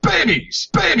babies,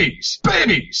 babies,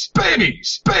 babies,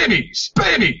 babies, babies,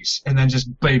 babies, and then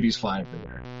just babies fly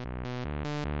everywhere.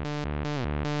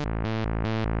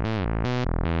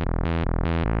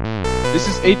 This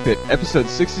is 8-Bit, episode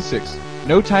 66,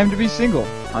 No Time to Be Single,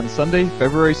 on Sunday,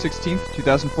 February 16th,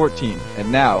 2014.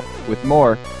 And now, with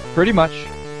more, pretty much,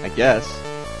 I guess,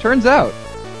 turns out.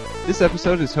 This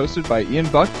episode is hosted by Ian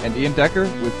Buck and Ian Decker,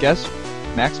 with guest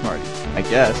Max Marty, I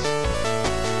guess.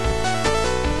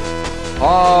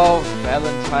 Oh,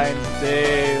 Valentine's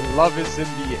Day, love is in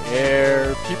the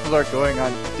air, people are going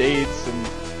on dates,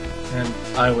 And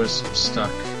I was stuck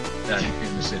back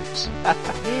in the cities.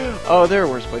 Oh, there are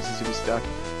worse places to be stuck.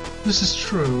 This is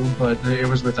true, but it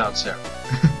was without Sarah.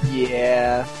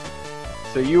 Yeah.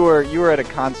 So you were at a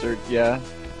concert, yeah?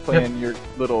 Playing your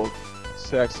little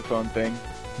saxophone thing.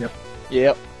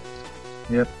 Yep.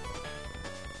 And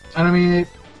I mean,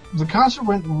 the concert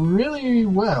went really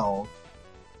well.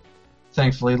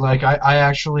 Thankfully, like,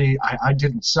 I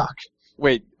didn't suck.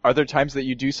 Wait, are there times that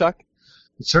you do suck?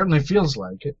 It certainly feels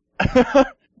like it.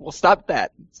 Well, stop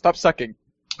that. Stop sucking.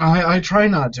 I try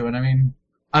not to, and I mean,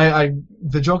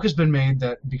 the joke has been made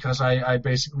that because I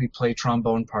basically play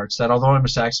trombone parts, that although I'm a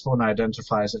saxophone, I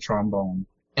identify as a trombone.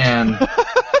 And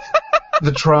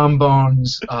the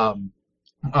trombone's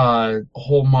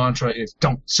whole mantra is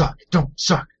don't suck,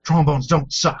 trombones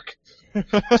don't suck.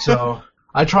 So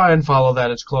I try and follow that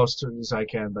as close to as I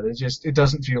can, but it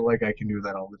doesn't feel like I can do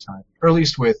that all the time, or at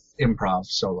least with improv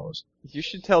solos. You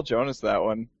should tell Jonas that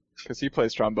one, because he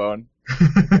plays trombone.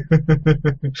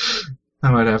 I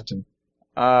might have to.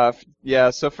 Yeah,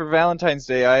 so for Valentine's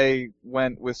Day, I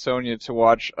went with Sonia to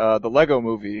watch the Lego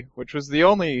Movie, which was the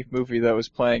only movie that was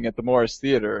playing at the Morris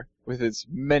Theater, with its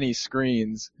many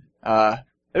screens. It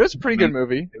was a pretty good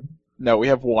movie. No, we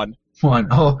have one. One.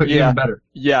 Oh, yeah. Even better.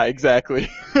 Yeah, exactly.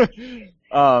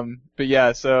 But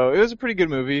yeah, so it was a pretty good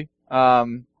movie.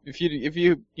 If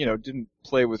you didn't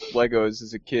play with Legos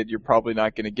as a kid, you're probably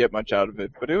not going to get much out of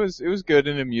it. But it was good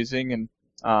and amusing, and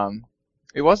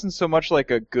it wasn't so much like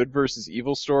a good versus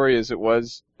evil story as it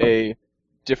was a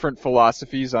different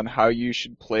philosophies on how you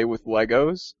should play with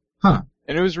Legos. Huh.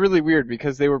 And it was really weird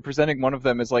because they were presenting one of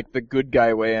them as like the good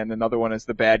guy way and another one as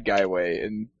the bad guy way,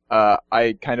 and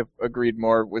I kind of agreed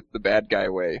more with the bad guy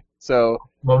way. So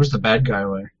what was the bad guy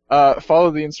way?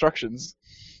 Follow the instructions.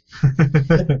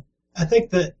 I think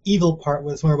the evil part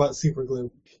was more about super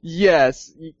glue.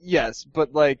 Yes,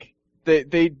 but like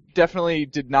they definitely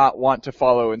did not want to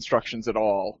follow instructions at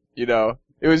all. You know,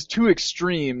 it was two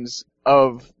extremes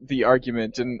of the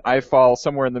argument, and I fall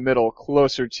somewhere in the middle,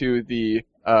 closer to the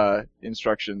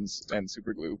instructions and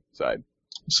super glue side.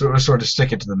 So sort of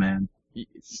stick it to the man.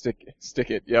 Stick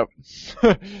it. Yep.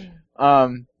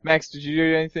 Max, did you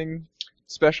do anything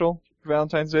special for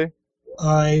Valentine's Day?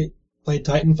 I played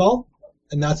Titanfall,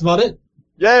 and that's about it.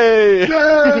 Yay!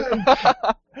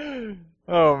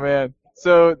 Oh man.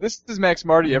 So this is Max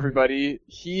Marty, everybody.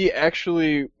 He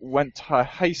actually went to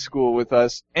high school with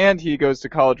us, and he goes to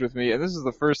college with me, and this is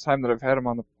the first time that I've had him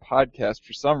on the podcast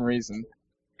for some reason.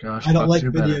 Gosh, I don't like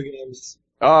do video better. games.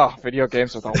 Oh, video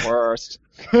games are the worst.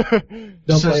 Don't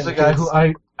This play is the them, guy kids. who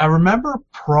I remember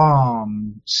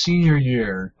prom senior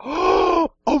year. Oh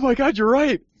my god, you're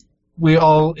right! We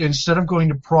all, instead of going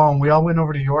to prom, we all went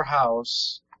over to your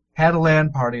house, had a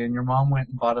LAN party, and your mom went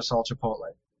and bought us all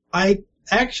Chipotle. I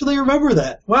actually remember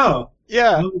that. Wow.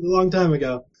 Yeah, That was a long time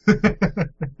ago.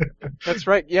 that's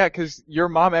right. Yeah, because your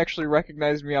mom actually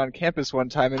recognized me on campus one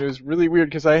time, and it was really weird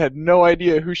because I had no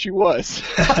idea who she was.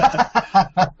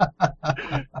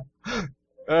 I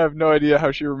have no idea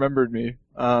how she remembered me.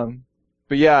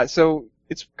 But yeah, so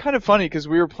it's kind of funny because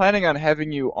we were planning on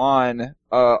having you on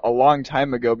a long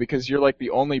time ago because you're like the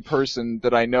only person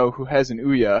that I know who has an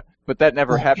Ouya, but that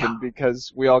never happened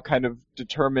because we all kind of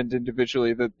determined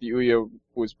individually that the Ouya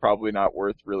was probably not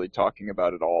worth really talking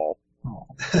about at all. Oh.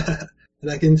 And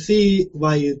I can see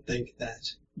why you'd think that.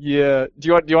 Yeah. Do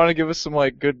you want to give us some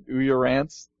like good Ouya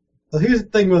rants? Well, here's the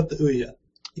thing about the Ouya.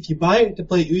 If you buy it to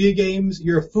play Ouya games,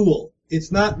 you're a fool.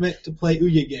 It's not meant to play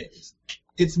Ouya games.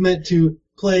 It's meant to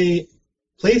play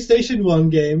PlayStation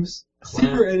 1 games,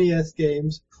 Super NES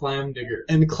games, Clam Digger.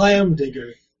 and Clam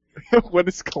Digger. What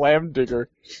is Clam Digger?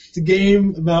 It's a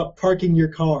game about parking your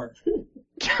car.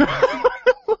 That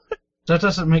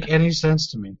doesn't make any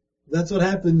sense to me. That's what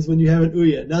happens when you have an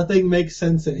Ouya. Nothing makes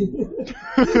sense anymore.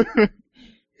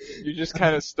 You just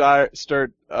kind of start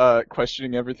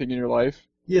questioning everything in your life.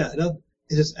 Yeah,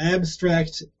 it's just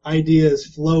abstract ideas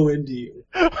flow into you.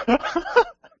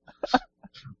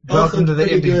 Welcome to the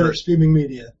pretty good at Indieverse. streaming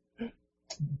media.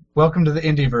 Welcome to the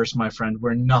Indieverse, my friend,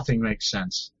 where nothing makes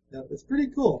sense. Yeah, it's pretty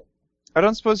cool. I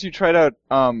don't suppose you tried out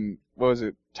what was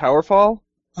it, Towerfall?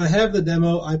 I have the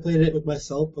demo. I played it with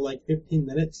myself for like 15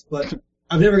 minutes, but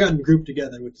I've never gotten grouped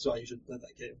together, which is why you should play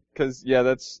that game. Because,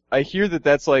 yeah, I hear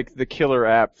that's like the killer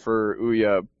app for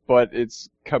Ouya, but it's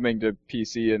coming to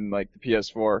PC and like the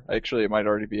PS4. Actually, it might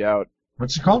already be out.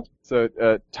 What's it called? So,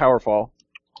 Towerfall.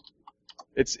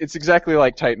 It's exactly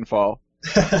like Titanfall,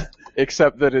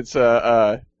 except that it's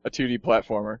a 2D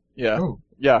platformer. Yeah. Oh.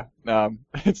 Yeah.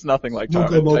 It's nothing like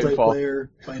Local Titanfall. multiplayer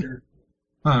fighter.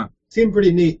 Huh. Seemed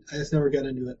pretty neat. I just never got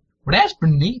into it. Well, that's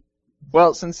pretty neat.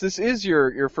 Well, since this is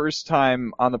your first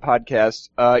time on the podcast,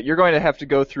 you're going to have to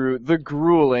go through the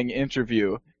grueling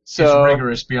interview. So, It's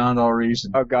rigorous beyond all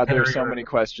reason. oh god, Prepare there's so your- many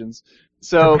questions.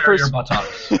 So prepare your first,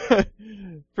 buttocks.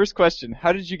 first question: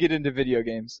 how did you get into video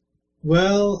games?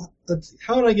 Well, let's see.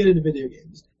 How did I get into video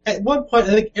games? At one point, I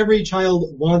think every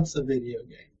child wants a video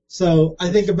game. So I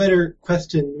think a better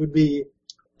question would be,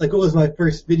 like, what was my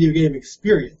first video game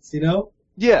experience, you know?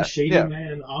 Yeah, A shady yeah.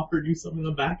 man offered you something in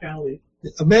the back alley.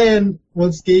 A man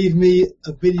once gave me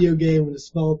a video game in a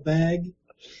small bag.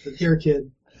 Said, "Here,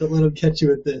 kid, don't let him catch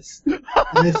you at this." And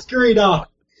I scurried off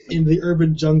into the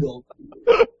urban jungle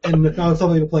and found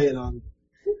something to play it on.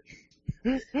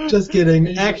 Just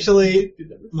kidding. Actually,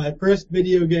 my first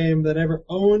video game that I ever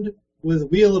owned was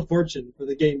Wheel of Fortune for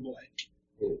the Game Boy.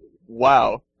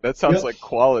 Wow, that sounds Yep. like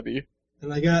quality.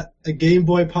 And I got a Game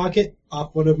Boy Pocket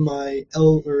off one of my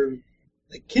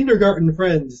kindergarten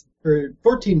friends for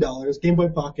 $14. Game Boy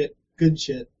Pocket, good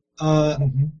shit.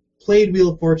 Mhm. Played Wheel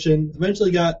of Fortune,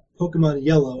 eventually got Pokemon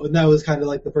Yellow, and that was kind of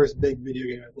like the first big video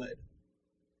game I played.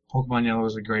 Pokemon Yellow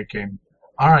is a great game.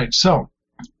 All right, so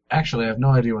actually, I have no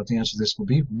idea what the answer to this will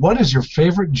be. What is your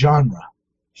favorite genre?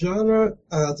 Genre?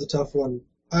 That's a tough one.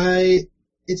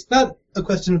 It's not a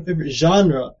question of favorite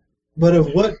genre, but of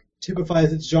what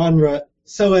typifies its genre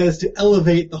so as to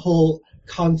elevate the whole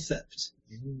concept.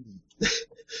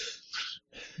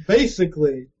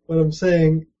 Basically, what I'm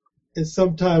saying is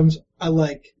sometimes I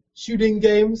like shooting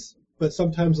games, but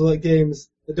sometimes I like games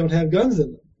that don't have guns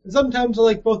in them. And sometimes I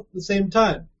like both at the same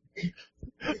time.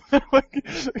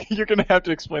 You're gonna have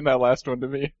to explain that last one to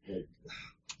me.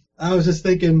 I was just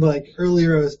thinking, like,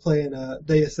 earlier I was playing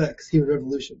Deus Ex, Human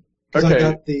Revolution. Because Okay. I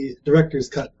got the director's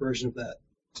cut version of that.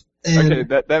 And Okay,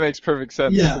 that makes perfect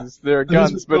sense. Yeah. Because there are I mean,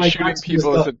 guns, but like, shooting that's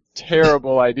people just is a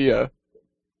terrible idea.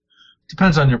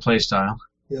 Depends on your play style.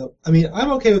 you know, I mean,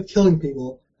 I'm okay with killing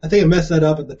people. I think I messed that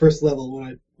up at the first level when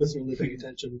I wasn't really paying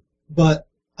attention. But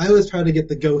I always try to get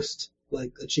the ghost,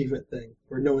 like, achievement thing,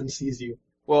 where no one sees you.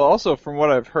 Well, also from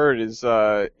what I've heard is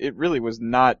it really was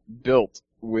not built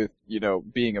with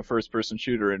being a first-person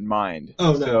shooter in mind.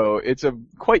 Oh, no. So it's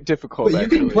quite difficult. But you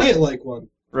actually. can play it like one.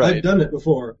 Right. I've done it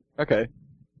before. Okay.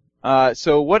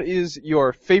 So what is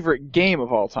your favorite game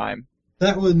of all time?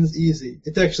 That one's easy.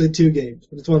 It's actually 2 games,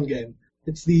 but it's 1 game.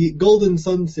 It's the Golden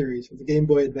Sun series for the Game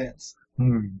Boy Advance.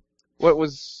 What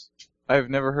was? I've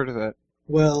never heard of that.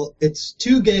 Well, it's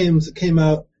 2 games that came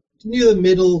out near the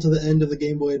middle to the end of the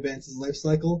Game Boy Advance's life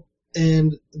cycle,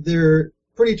 and they're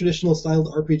pretty traditional styled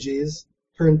RPGs,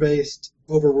 turn-based,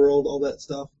 overworld, all that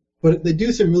stuff. But they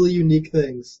do some really unique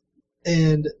things,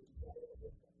 and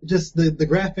just the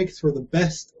graphics were the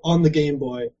best on the Game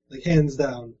Boy, like hands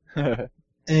down.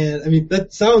 And I mean,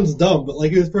 that sounds dumb, but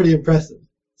like it was pretty impressive.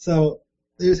 So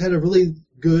they just had a really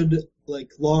good,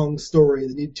 like, long story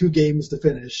that need 2 games to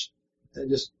finish, and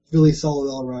just really solid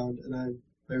all around. And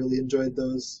I really enjoyed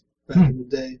those back in the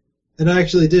day. And I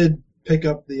actually did pick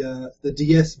up the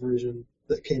DS version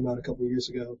that came out a couple years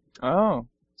ago. Oh.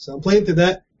 So I'm playing through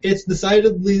that. It's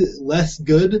decidedly less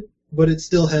good, but it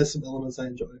still has some elements I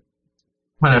enjoy.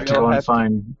 Might have to You'll go and have-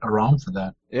 find a ROM for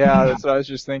that. Yeah, that's what I was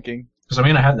just thinking. Because, I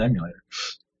mean, I have the emulator.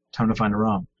 Time to find a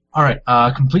ROM. All right,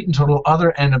 complete and total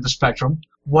other end of the spectrum.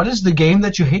 What is the game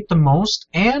that you hate the most,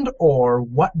 and or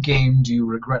what game do you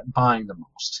regret buying the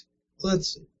most?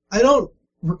 Let's see. I don't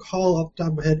recall off the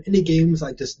top of my head any games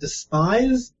I just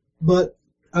despise, but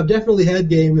I've definitely had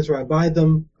games where I buy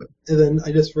them and then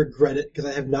I just regret it because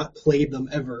I have not played them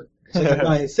ever. So I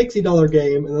buy a $60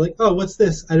 game and they're like, oh, what's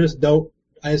this? I just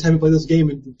haven't played this game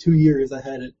in 2 years I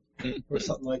had it, or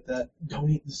something like that. Don't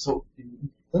eat the soap, dude.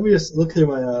 Let me just look through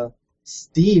my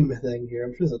Steam thing here.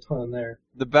 I'm sure there's a ton in there.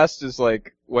 The best is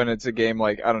like when it's a game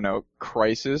like, I don't know,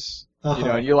 Crisis. Uh-huh.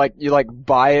 And you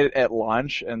buy it at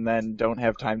launch and then don't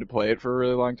have time to play it for a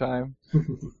really long time. But if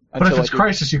Until, it's like,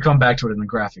 Crisis, you come back to it and the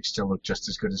graphics still look just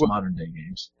as good as Well- modern day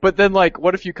games. But then, like,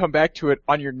 what if you come back to it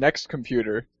on your next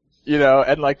computer?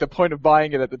 And like the point of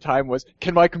buying it at the time was,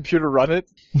 can my computer run it?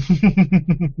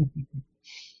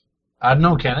 I don't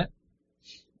know, can it?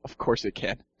 Of course it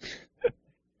can.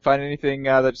 Find anything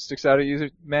that sticks out at you,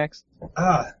 Max?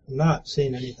 I'm not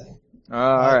seeing anything.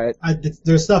 All right.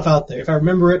 There's stuff out there. If I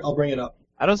remember it, I'll bring it up.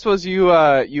 I don't suppose you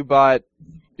bought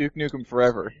Duke Nukem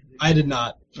Forever. I did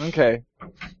not. Okay.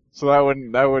 So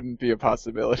that wouldn't be a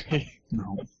possibility.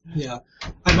 No. Yeah.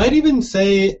 I might even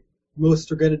say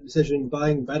most regretted decision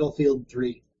buying Battlefield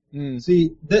 3.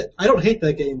 See, I don't hate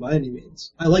that game by any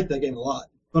means. I like that game a lot.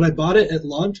 But I bought it at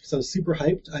launch because I was super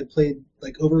hyped. I played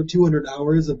like over 200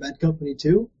 hours of Bad Company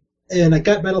 2, and I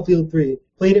got Battlefield 3,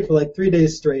 played it for like 3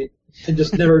 days straight, and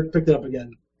just never picked it up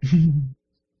again.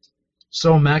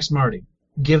 So, Max Marty,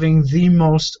 giving the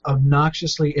most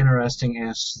obnoxiously interesting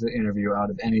answer to the interview out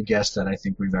of any guest that I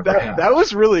think we've ever had. That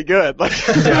was really good. Like,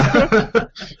 Yeah.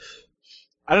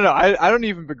 I don't know. I don't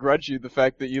even begrudge you the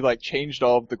fact that you like changed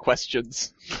all of the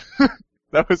questions.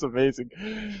 That was amazing.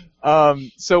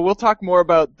 So we'll talk more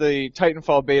about the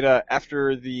Titanfall beta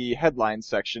after the headlines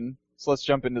section. So let's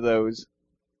jump into those.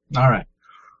 All right.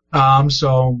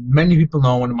 So many people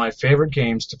know one of my favorite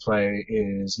games to play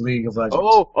is League of Legends.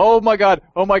 Oh my God.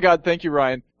 Thank you,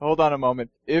 Ryan. Hold on a moment.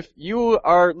 If you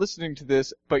are listening to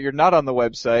this, but you're not on the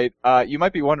website, you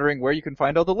might be wondering where you can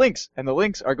find all the links. And the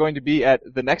links are going to be at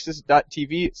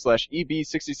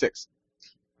thenexus.tv/EB66.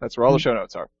 That's where all the show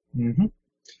notes are. Mm-hmm.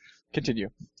 Continue.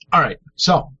 All right.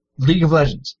 So League of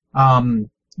Legends.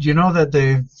 You know that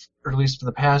they've, or at least for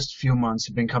the past few months,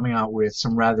 have been coming out with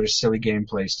some rather silly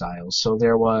gameplay styles. So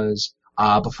there was,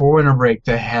 before winter break,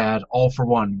 they had All for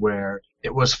One, where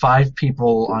it was 5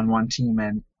 people on one team,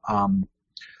 and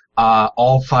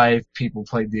all 5 people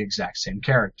played the exact same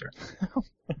character.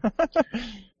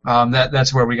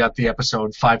 That's where we got the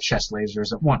episode 5 chest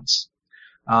lasers at once.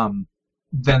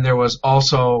 Then there was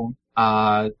also,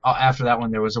 after that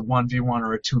one, there was a 1v1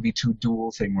 or a 2v2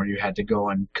 duel thing where you had to go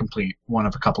and complete one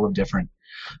of a couple of different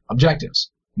objectives.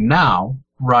 Now,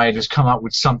 Riot has come out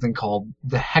with something called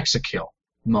the Hexakill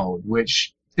mode,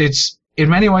 which in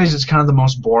many ways it's kind of the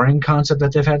most boring concept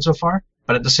that they've had so far,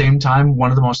 but at the same time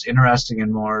one of the most interesting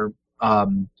and more,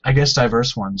 I guess,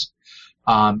 diverse ones,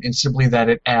 in simply that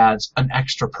it adds an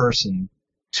extra person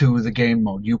to the game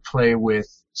mode. You play with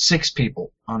 6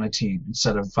 people on a team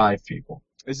instead of 5 people.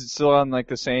 Is it still on like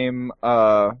the same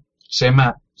Same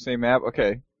map. Same map?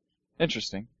 Okay.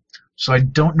 Interesting. So I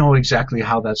don't know exactly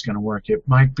how that's going to work. It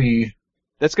might be...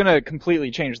 That's going to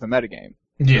completely change the metagame.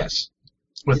 Yes.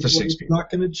 With the 6 It's people. not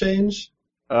going to change.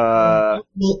 Uh,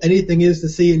 Well, anything is to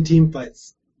see in team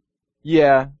fights.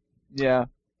 yeah. Yeah.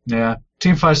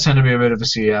 Team fights tend to be a bit of a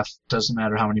CF. Doesn't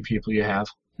matter how many people you have.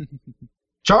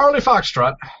 Charlie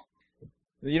Foxtrot.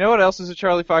 You know what else is a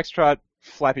Charlie Foxtrot?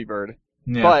 Flappy Bird.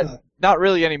 Yeah. But not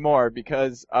really anymore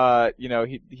because,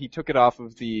 he took it off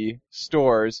of the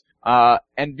stores,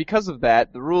 and because of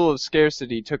that, the rule of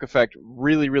scarcity took effect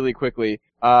really, really quickly.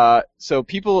 So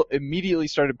people immediately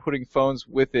started putting phones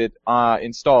with it,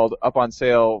 installed up on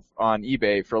sale on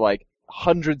eBay for like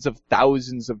hundreds of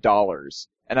thousands of dollars.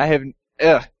 And I haven't,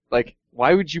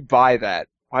 why would you buy that?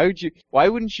 Why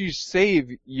wouldn't you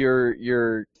save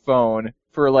your phone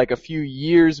for like a few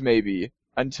years maybe?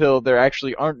 Until there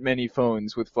actually aren't many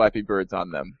phones with Flappy Birds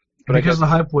on them. But because the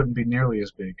hype wouldn't be nearly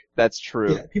as big. That's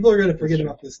true. Yeah, people are going to forget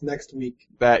about this next week.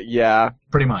 Yeah,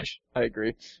 Pretty much. I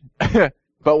agree.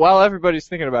 But while everybody's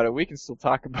thinking about it, we can still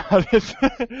talk about it.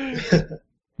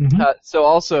 Mm-hmm. So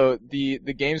also, the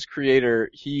game's creator,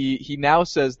 he now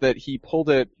says that he pulled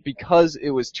it because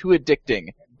it was too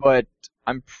addicting, but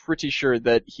I'm pretty sure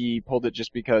that he pulled it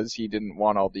just because he didn't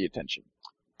want all the attention.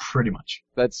 Pretty much.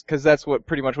 That's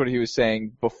pretty much what he was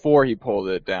saying before he pulled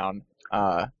it down,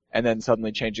 and then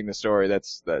suddenly changing the story. That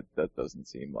doesn't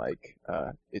seem like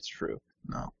it's true.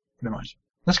 No, pretty much.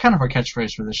 That's kind of our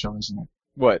catchphrase for this show, isn't it?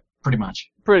 What? Pretty much.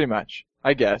 Pretty much,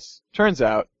 I guess. Turns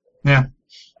out. Yeah.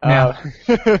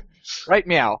 Right,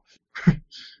 meow.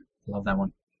 Love that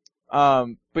one.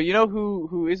 But you know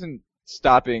who isn't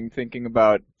stopping thinking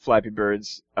about Flappy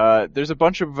Birds? There's a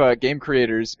bunch of game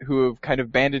creators who have kind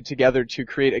of banded together to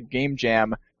create a game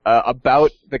jam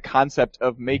about the concept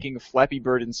of making Flappy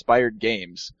Bird inspired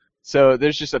games. So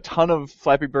there's just a ton of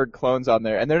Flappy Bird clones on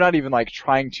there, and they're not even like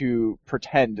trying to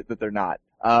pretend that they're not.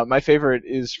 My favorite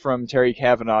is from Terry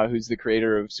Kavanagh, who's the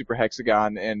creator of Super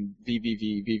Hexagon and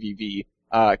VVV,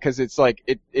 because it's like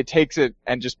it takes it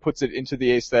and just puts it into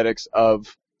the aesthetics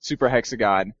of Super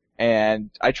Hexagon. And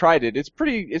I tried it. It's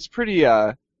pretty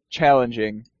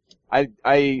challenging.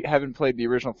 I haven't played the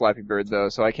original Flappy Bird though,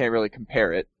 so I can't really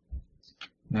compare it.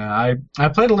 Yeah, I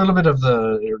played a little bit of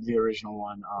the original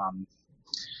one.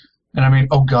 And I mean,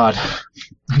 oh god,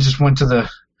 I just went to the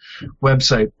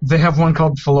website. They have one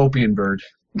called Fallopian Bird.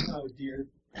 Oh dear.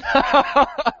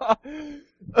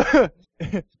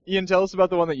 Ian, tell us about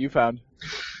the one that you found.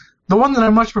 The one that I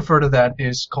much prefer to that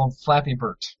is called Flappy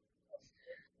Bird.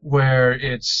 where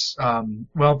it's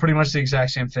well, pretty much the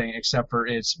exact same thing, except for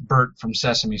it's Bert from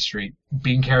Sesame Street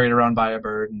being carried around by a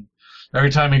bird, and every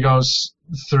time he goes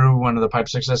through one of the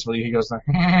pipes successfully, he goes like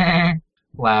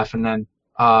laugh, and then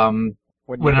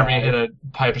whenever you hit a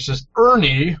pipe, it's just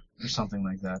Ernie or something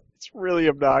like that. It's really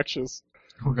obnoxious.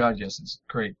 Oh God, yes, it's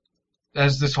great.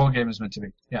 As this whole game is meant to be.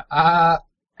 Yeah.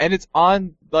 And it's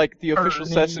on like the official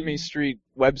Ernie. Sesame Street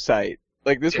website.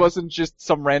 Like this wasn't just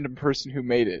some random person who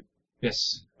made it.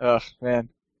 Yes. Ugh, man.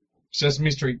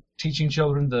 Sesame Street, teaching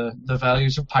children the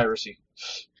values of piracy.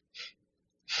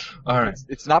 All right.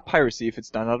 It's not piracy if it's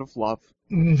done out of love.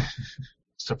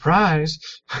 Surprise.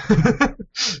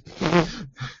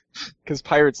 Because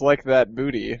pirates like that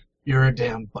booty. You're a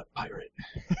damn butt pirate.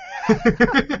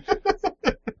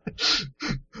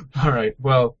 All right.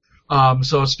 Well,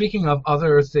 so speaking of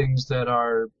other things that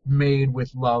are made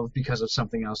with love because of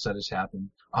something else that has happened,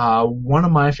 one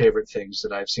of my favorite things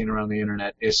that I've seen around the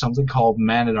internet is something called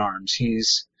Man-at-Arms.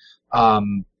 He's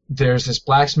there's this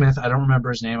blacksmith, I don't remember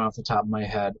his name off the top of my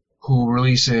head, who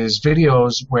releases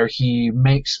videos where he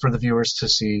makes for the viewers to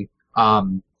see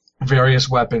various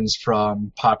weapons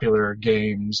from popular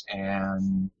games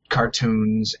and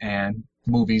cartoons and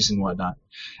movies and whatnot.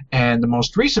 And the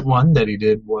most recent one that he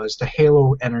did was the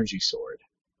Halo Energy Sword.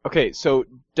 Okay, so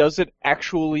does it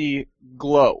actually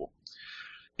glow?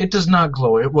 It does not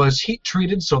glow. It was heat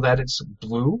treated so that it's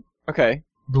blue Okay.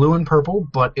 and purple,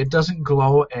 but it doesn't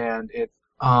glow, and it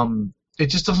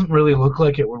just doesn't really look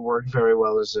like it would work very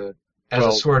well as a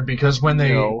sword, because when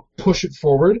they push it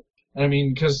forward, I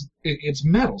mean, because it's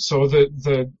metal, so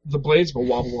the blades go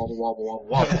wobble, wobble, wobble, wobble,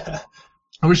 wobble.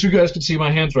 I wish you guys could see my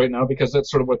hands right now, because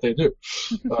that's sort of what they do.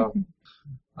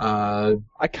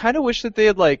 I kind of wish that they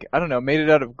had, like, I don't know, made it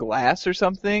out of glass or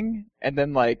something, and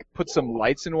then, like, put some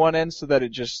lights in one end so that it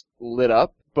just lit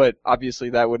up. But obviously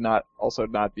that would not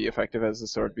be effective as a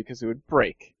sword because it would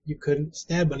break. You couldn't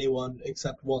stab anyone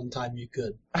except one time you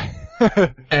could.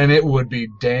 And it would be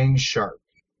dang sharp.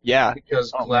 Yeah.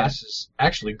 Because glass is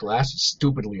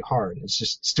stupidly hard. It's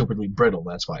just stupidly brittle.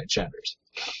 That's why it shatters.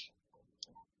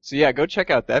 So yeah, go check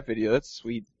out that video. That's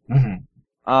sweet.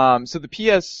 Mm-hmm. So the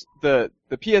PS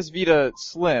Vita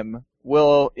Slim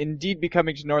will indeed be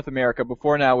coming to North America.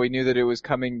 Before now, we knew that it was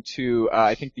coming to,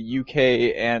 I think, the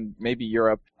UK and maybe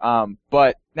Europe.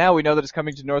 But now we know that it's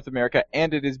coming to North America,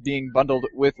 and it is being bundled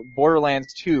with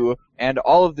Borderlands 2 and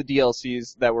all of the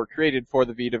DLCs that were created for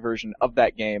the Vita version of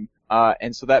that game.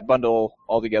 And so that bundle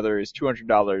altogether is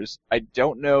 $200. I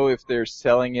don't know if they're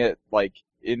selling it, like,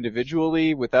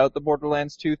 individually without the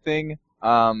Borderlands 2 thing.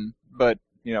 But,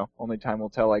 you know, only time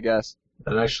will tell, I guess.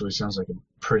 That actually sounds like a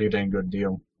pretty dang good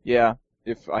deal. Yeah,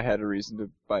 if I had a reason to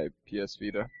buy a PS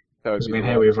Vita, that would be. I mean,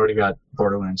 hey, we've already got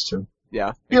Borderlands 2.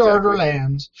 Yeah, exactly.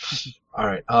 Borderlands. All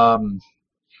right.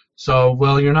 So,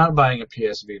 well, you're not buying a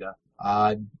PS Vita.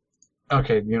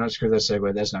 Okay, you know, screw that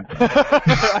segue. That's not good.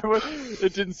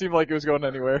 It didn't seem like it was going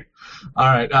anywhere. All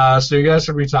right. So you guys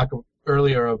heard me talk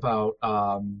earlier about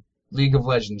League of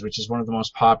Legends, which is one of the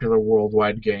most popular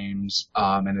worldwide games,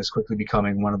 and is quickly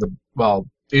becoming one of the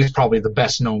is probably the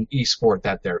best known esport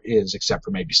that there is, except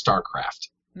for maybe StarCraft.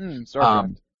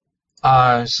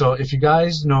 StarCraft. So if you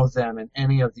guys know them in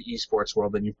any of the esports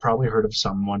world, then you've probably heard of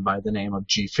someone by the name of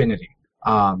Gfinity.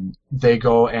 They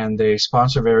go and they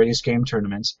sponsor various game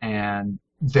tournaments, and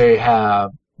they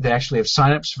actually have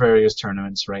signups for various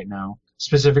tournaments right now,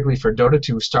 specifically for Dota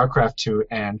 2, StarCraft 2,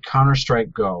 and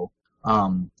Counter-Strike Go,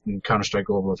 and Counter-Strike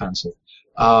Global Offensive.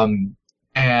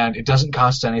 And it doesn't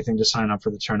cost anything to sign up for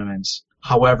the tournaments.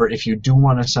 However, if you do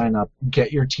want to sign up,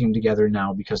 get your team together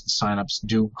now, because the signups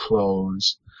do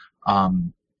close,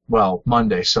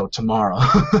 Monday, so tomorrow,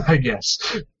 I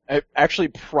guess. Actually,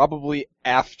 probably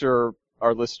after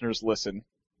our listeners listen.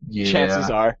 Yeah. Chances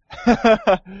are.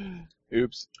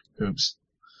 Oops.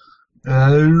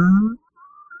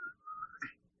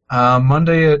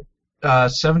 Monday at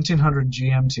 1700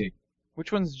 GMT.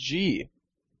 Which one's G?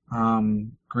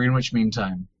 Greenwich Mean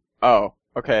Time. Oh,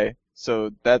 okay.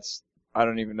 So that's, I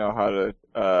don't even know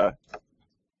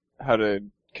how to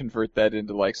convert that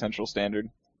into like Central Standard.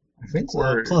 I think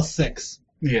It's +6.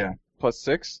 Yeah.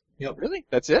 +6? Yep. Really?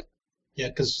 That's it? Yeah,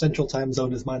 because Central Time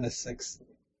Zone is -6.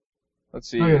 Let's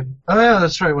see. Oh yeah,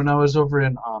 that's right. When I was over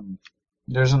in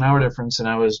there's an hour difference, and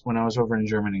when I was over in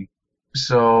Germany,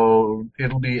 so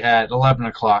it'll be at 11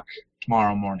 o'clock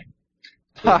tomorrow morning.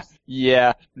 Ha,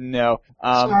 yeah, no.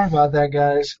 Sorry about that,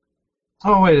 guys.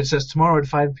 Oh wait, it says tomorrow at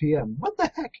 5 p.m. What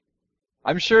the heck?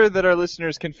 I'm sure that our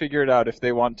listeners can figure it out if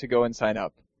they want to go and sign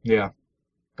up. Yeah,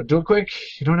 but do it quick.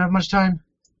 You don't have much time.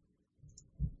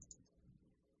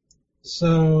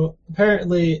 So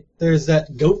apparently there's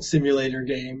that Goat Simulator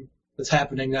game that's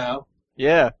happening now.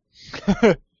 Yeah.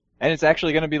 And it's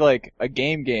actually going to be like a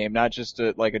game, not just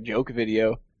like a joke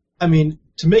video. I mean,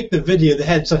 to make the video, they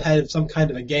had some kind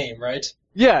of a game, right?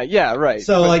 Yeah, right.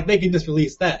 So, But- like, they can just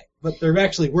release that. But they're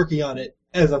actually working on it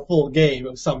as a full game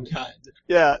of some kind.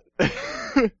 Yeah.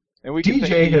 And we can thank DJ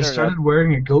the has internet. started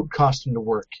wearing a goat costume to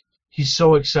work. He's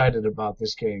so excited about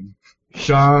this game.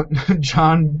 John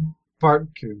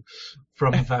Bartku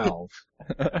from Valve.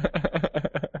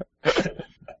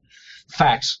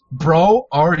 Facts. Bro,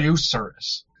 are you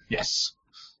serious? Yes.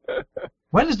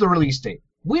 When is the release date?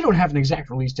 We don't have an exact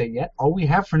release date yet. All we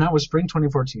have for now is spring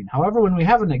 2014. However, when we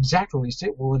have an exact release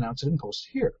date, we'll announce it and post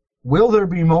it here. Will there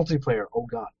be multiplayer? Oh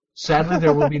god. Sadly,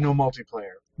 there will be no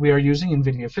multiplayer. We are using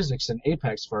NVIDIA Physics and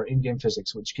Apex for our in-game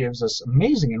physics, which gives us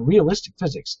amazing and realistic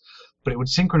physics, but it would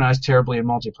synchronize terribly in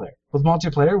multiplayer. With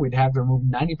multiplayer, we'd have to remove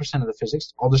 90% of the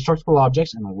physics, all destructible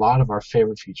objects, and a lot of our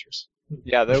favorite features.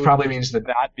 Yeah, that Which would probably means that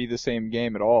not be the same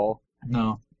game at all.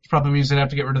 No. Which probably means they'd have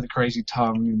to get rid of the crazy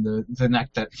tongue and the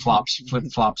neck that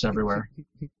flip-flops everywhere.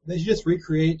 They should just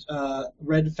recreate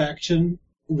Red Faction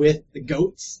with the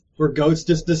goats, where goats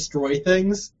just destroy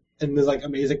things, and there's like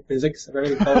amazing physics of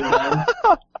everything falling down.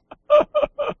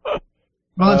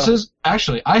 Well, it says,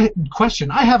 actually, I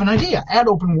have an idea. Add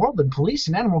open world and police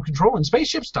and animal control and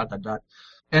spaceships, ...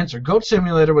 Answer, Goat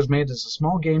Simulator was made as a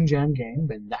small game jam game,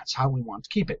 and that's how we want to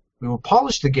keep it. We will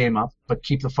polish the game up, but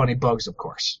keep the funny bugs, of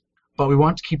course. But we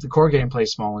want to keep the core gameplay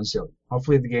small and silly.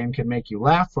 Hopefully the game can make you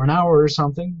laugh for an hour or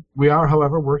something. We are,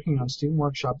 however, working on Steam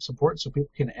Workshop support so people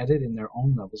can edit in their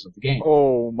own levels of the game.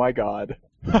 Oh my god.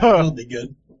 That'll be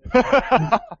good.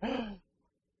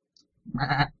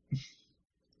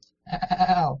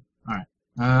 Ow. Alright.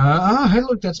 Hey,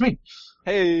 look, that's me.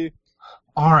 Hey.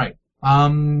 Alright.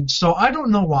 So I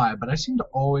don't know why, but I seem to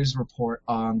always report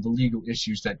on the legal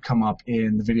issues that come up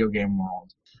in the video game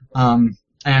world.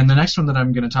 And the next one that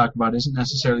I'm going to talk about isn't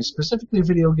necessarily specifically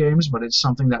video games, but it's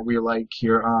something that we like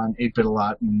here on 8-Bit a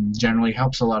lot and generally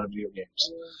helps a lot of video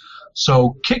games.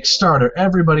 So Kickstarter,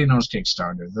 everybody knows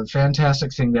Kickstarter, the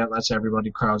fantastic thing that lets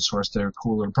everybody crowdsource their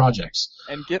cooler projects.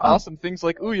 And get awesome things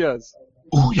like Ouya's.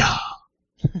 Ooh, yeah.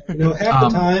 You know,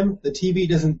 half the time, the TV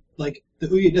doesn't, like, the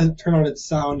Ouya doesn't turn on its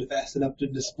sound fast enough to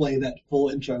display that full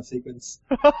intro sequence.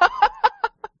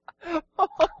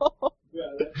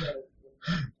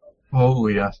 Oh,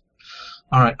 yeah.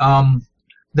 All right.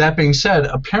 That being said,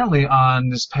 apparently on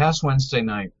this past Wednesday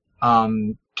night,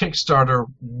 Kickstarter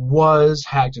was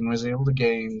hacked and was able to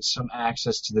gain some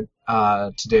access to the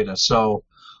to data. So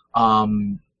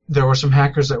there were some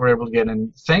hackers that were able to get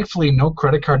in. Thankfully, no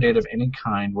credit card data of any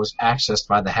kind was accessed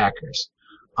by the hackers.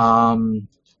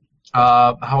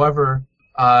 However,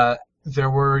 there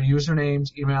were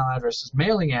usernames, email addresses,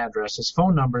 mailing addresses,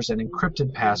 phone numbers, and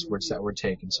encrypted passwords that were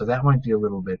taken. So that might be a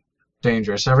little bit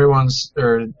dangerous.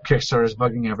 Kickstarter's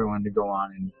bugging everyone to go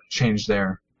on and change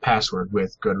their password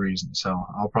with good reason. So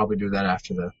I'll probably do that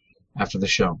after the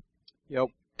show. Yep.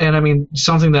 And I mean,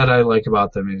 something that I like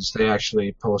about them is they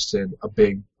actually posted a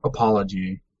big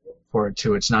apology for it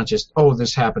too. It's not just, oh,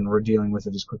 this happened, we're dealing with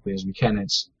it as quickly as we can.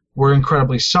 It's, we're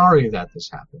incredibly sorry that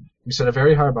this happened. We set a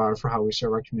very high bar for how we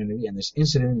serve our community, and this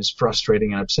incident is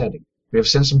frustrating and upsetting. We have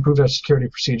since improved our security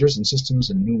procedures and systems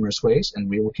in numerous ways, and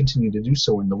we will continue to do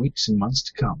so in the weeks and months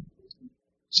to come.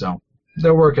 So,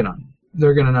 they're working on it.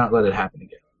 They're going to not let it happen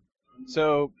again.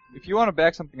 So, if you want to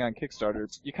back something on Kickstarter,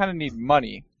 you kind of need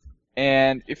money.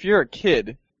 And if you're a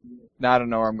kid, I don't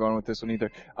know where I'm going with this one either.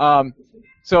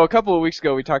 So a couple of weeks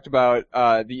ago, we talked about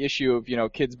the issue of,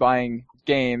 kids buying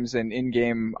games and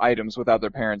in-game items without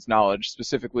their parents' knowledge,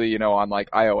 specifically, on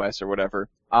like iOS or whatever.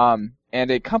 And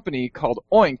a company called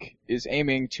Oink is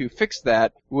aiming to fix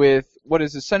that with what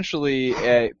is essentially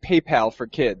a PayPal for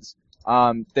kids.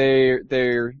 So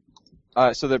their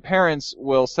parents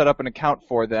will set up an account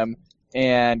for them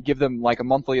and give them like a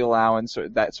monthly allowance or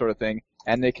that sort of thing,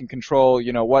 and they can control,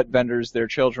 what vendors their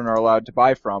children are allowed to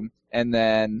buy from, and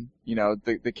then,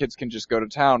 the kids can just go to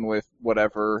town with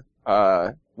whatever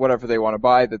they want to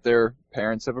buy that their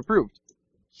parents have approved.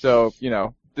 So,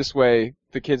 this way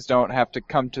the kids don't have to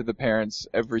come to the parents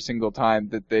every single time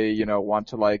that they, want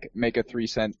to like make a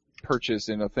 3-cent purchase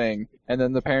in a thing, and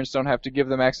then the parents don't have to give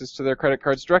them access to their credit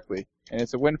cards directly, and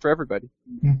it's a win for everybody.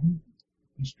 Mm-hmm.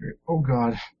 That's great. Oh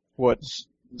God. What?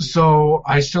 So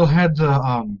I still had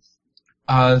the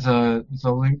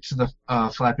link to the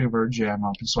Flappy Bird jam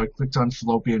up, and so I clicked on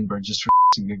Fallopian Bird just for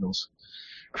and giggles.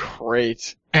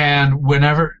 Great. And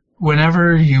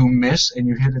whenever you miss and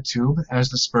you hit a tube as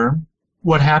the sperm,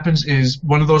 what happens is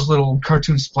one of those little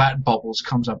cartoon splat bubbles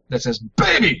comes up that says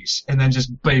 "babies," and then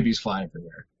just babies fly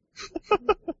everywhere.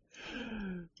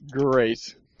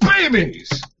 Great.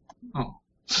 Babies. Oh.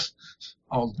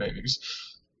 Old babies.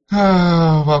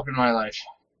 Welcome to my life.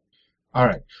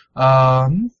 Alright.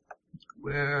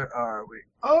 Where are we?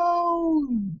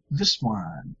 Oh, this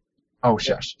one. Oh,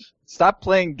 shush. Stop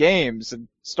playing games and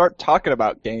start talking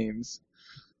about games.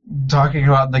 Talking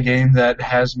about the game that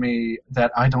has me,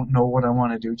 that I don't know what I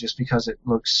want to do just because it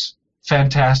looks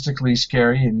fantastically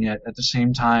scary and yet at the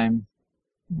same time,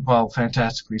 well,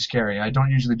 fantastically scary. I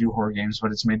don't usually do horror games,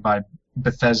 but it's made by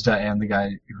Bethesda and the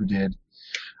guy who did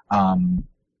Resident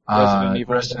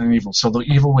Evil. So The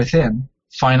Evil Within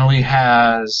finally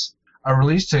has a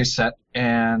release date set,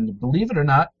 and believe it or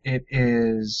not, it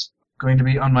is going to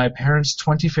be on my parents'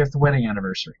 25th wedding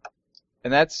anniversary.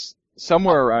 And that's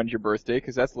somewhere around your birthday,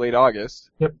 because that's late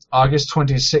August. Yep, August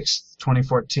 26th,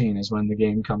 2014 is when the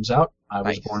game comes out. I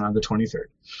was Nice. born on the 23rd.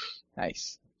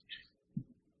 Nice.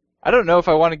 I don't know if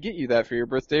I want to get you that for your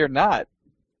birthday or not,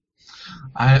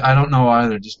 I don't know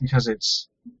either, just because it's...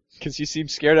 because you seem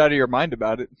scared out of your mind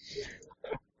about it.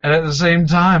 And at the same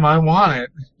time, I want it.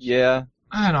 Yeah.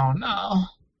 I don't know.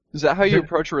 Is that how you Yeah.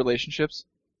 approach relationships?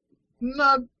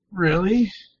 Not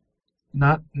really.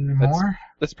 Not anymore.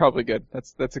 That's probably good.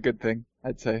 That's a good thing,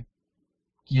 I'd say.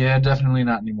 Yeah, definitely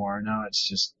not anymore. No, it's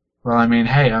just... Well, I mean,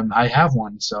 hey, I have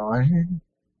one, so I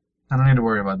don't need to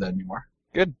worry about that anymore.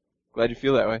 Good. Glad you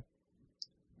feel that way.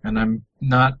 And I'm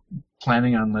not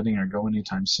planning on letting her go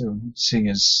anytime soon, seeing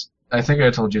as... I think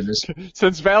I told you this.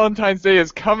 Since Valentine's Day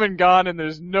has come and gone and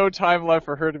there's no time left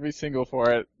for her to be single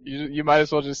for it, you might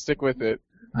as well just stick with it.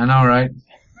 I know, right?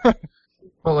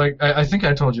 Well, like, I think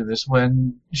I told you this.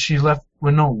 When she left...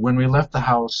 when we left the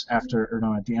house at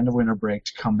the end of winter break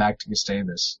to come back to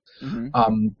Gustavus,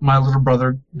 Mm-hmm. my little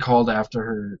brother called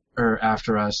after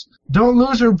us. Don't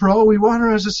lose her, bro. We want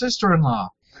her as a sister-in-law.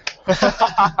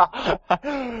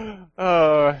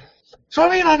 Oh, So, I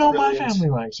mean, I know my Brilliant. family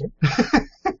likes her.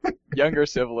 younger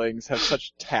siblings have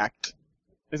such tact.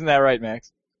 Isn't that right,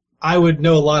 Max? I would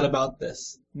know a lot about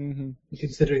this, Mm-hmm.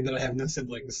 considering that I have no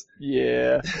siblings.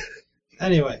 Yeah.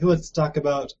 Anyway, who wants to talk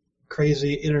about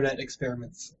crazy internet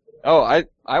experiments? Oh, I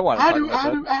want to talk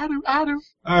about that. I do.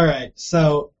 Alright,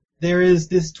 so there is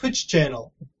this Twitch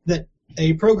channel that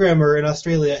a programmer in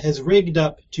Australia has rigged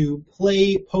up to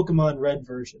play Pokemon Red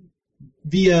version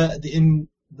via the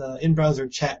in-browser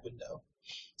chat window.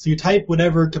 So you type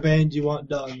whatever command you want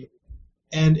done,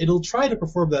 and it'll try to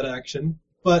perform that action,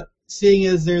 but seeing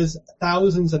as there's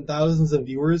thousands and thousands of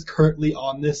viewers currently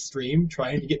on this stream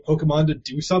trying to get Pokemon to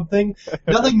do something,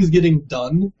 nothing is getting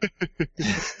done.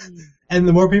 And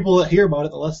the more people that hear about it,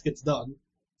 the less gets done.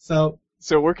 So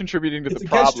So we're contributing to it's the a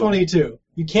problem. catch-22.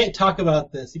 You can't talk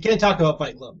about this. You can't talk about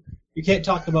Fight Club. You can't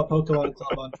talk about Pokemon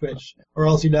Club on Twitch, or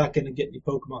else you're not going to get any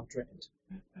Pokemon trained.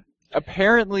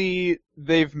 Apparently,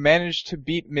 they've managed to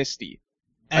beat Misty.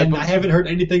 And I haven't heard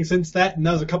anything since that, and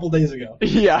that was a couple days ago.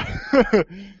 Yeah.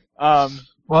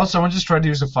 Well, someone just tried to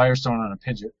use a Firestone on a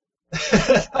Pidgeot.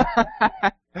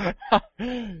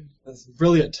 That's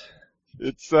brilliant.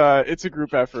 It's a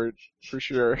group effort for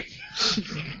sure.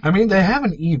 I mean, they have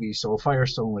an Eevee, so a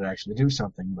Firestone would actually do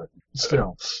something, but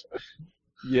still.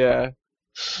 Yeah.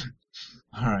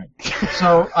 Alright.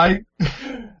 So,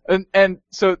 And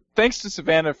so thanks to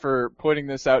Savannah for pointing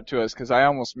this out to us, because I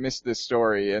almost missed this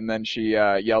story, and then she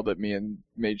yelled at me and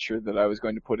made sure that I was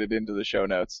going to put it into the show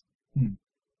notes.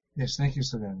 yes, thank you,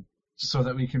 Savannah. So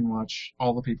that we can watch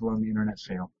all the people on the internet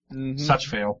fail. Mm-hmm. Such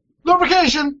fail.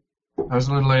 Lubrication! I was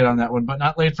a little late on that one, but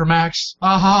not late for Max.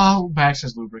 Aha! Max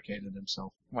has lubricated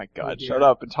himself. Oh my God! Yeah. Shut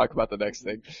up and talk about the next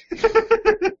thing.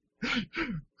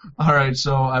 Alright,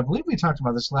 so I believe we talked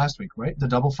about this last week, right? The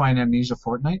Double Fine Amnesia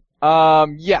Fortnite.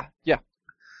 Yeah.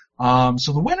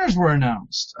 So the winners were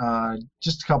announced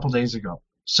just a couple days ago.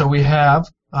 So we have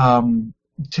Tim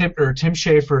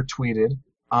Schafer tweeted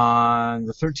on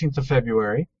the 13th of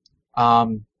February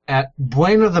at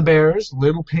Buena the Bears,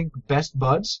 Little Pink Best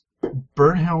Buds,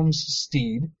 Burnhelm's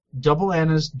Steed, Double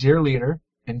Anna's Dear Leader,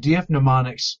 and DF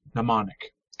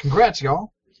Mnemonic. Congrats,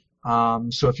 y'all.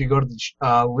 So if you go to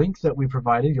the link that we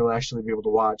provided, you'll actually be able to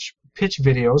watch pitch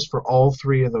videos for all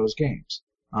three of those games.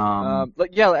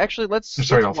 Actually, let's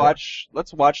Sorry, all four. watch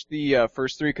the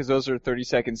first three, because those are 30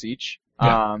 seconds each.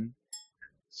 Yeah.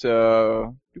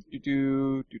 So there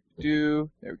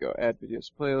we go. Add videos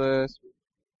to playlist.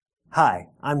 Hi,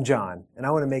 I'm John, and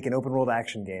I want to make an open-world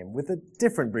action game with a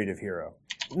different breed of hero.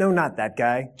 No, not that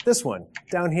guy. This one,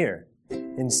 down here.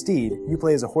 In Steed, you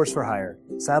play as a horse for hire,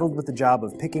 saddled with the job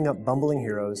of picking up bumbling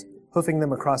heroes, hoofing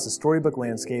them across the storybook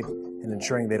landscape, and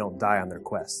ensuring they don't die on their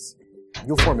quests.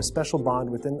 You'll form a special bond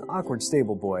with an awkward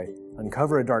stable boy,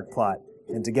 uncover a dark plot,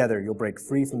 and together you'll break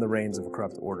free from the reins of a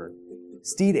corrupt order.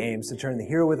 Steed aims to turn the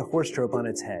hero with a horse trope on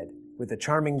its head, with a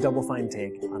charming Double Fine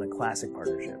take on a classic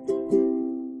partnership.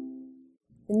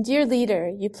 In Dear Leader,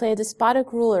 you play a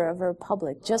despotic ruler of a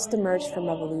republic just emerged from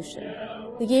revolution.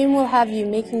 The game will have you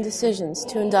making decisions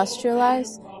to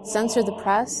industrialize, censor the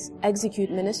press,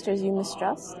 execute ministers you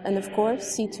mistrust, and of course,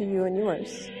 see to you and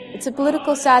yours. It's a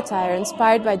political satire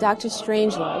inspired by Dr.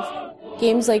 Strangelove,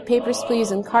 games like Papers,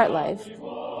 Please and Cart Life,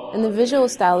 and the visual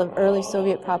style of early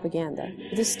Soviet propaganda.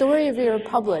 The story of your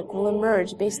republic will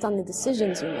emerge based on the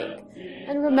decisions you make.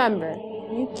 And remember,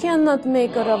 you cannot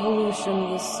make a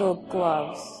revolution with silk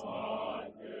gloves.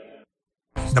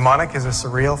 Mnemonic is a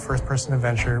surreal first-person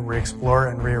adventure where you explore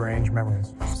and rearrange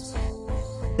memories.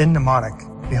 In Mnemonic,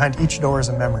 behind each door is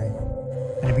a memory,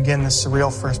 and you begin this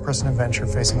surreal first-person adventure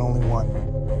facing only one: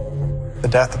 the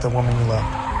death of the woman you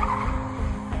loved.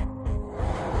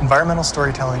 Environmental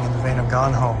storytelling in the vein of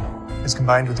Gone Home is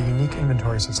combined with a unique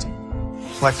inventory system.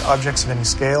 Select objects of any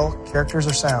scale, characters,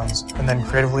 or sounds, and then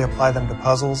creatively apply them to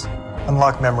puzzles,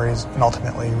 unlock memories, and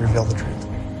ultimately reveal the truth.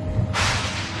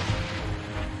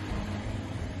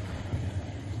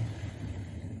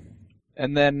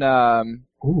 And then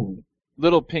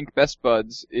Little Pink Best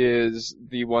Buds is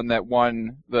the one that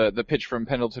won the pitch from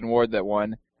Pendleton Ward that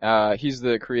won. He's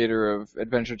the creator of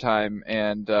Adventure Time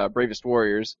and Bravest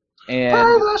Warriors. And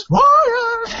Bravest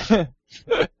Warriors!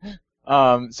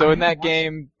 So in that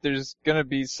game, there's gonna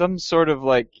be some sort of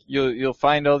like you'll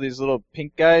find all these little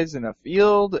pink guys in a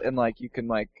field, and like you can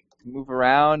like move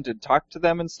around and talk to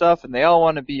them and stuff, and they all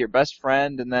want to be your best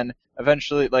friend, and then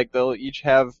eventually like they'll each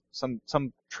have some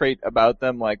trait about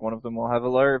them, like one of them will have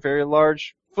a very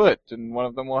large foot, and one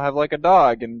of them will have like a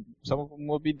dog, and some of them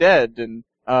will be dead, and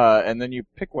then you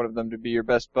pick one of them to be your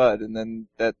best bud, and then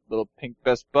that little pink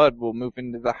best bud will move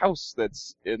into the house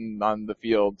that's on the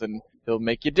field, and he'll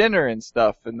make you dinner and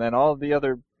stuff, and then all the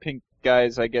other pink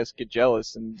guys, I guess, get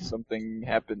jealous and something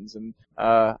happens, and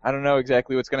I don't know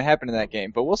exactly what's going to happen in that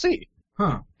game, but we'll see.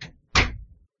 Huh.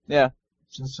 Yeah.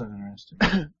 That's so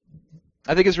interesting.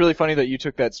 I think it's really funny that you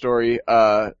took that story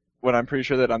when I'm pretty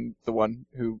sure that I'm the one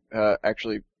who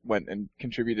actually went and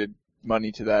contributed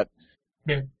money to that.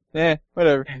 Yeah.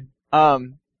 Whatever.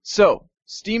 So,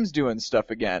 Steam's doing stuff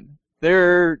again.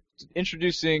 They're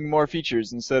introducing more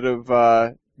features instead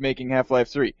of making Half-Life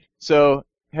 3. So,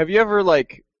 have you ever,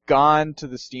 like, gone to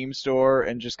the Steam store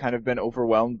and just kind of been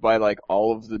overwhelmed by, like,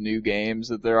 all of the new games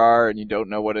that there are, and you don't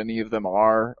know what any of them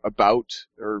are about,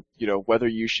 or, you know, whether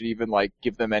you should even, like,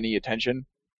 give them any attention?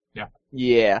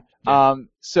 Yeah.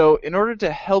 So in order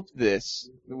to help this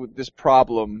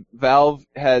problem, Valve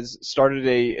has started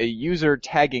a user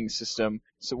tagging system,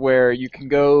 so where you can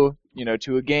go, you know,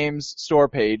 to a game's store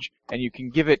page and you can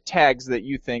give it tags that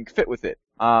you think fit with it.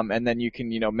 And then you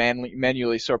can, you know,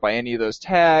 manually sort by any of those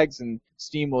tags, and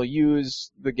Steam will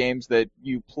use the games that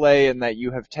you play and that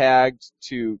you have tagged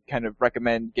to kind of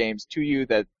recommend games to you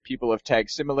that people have tagged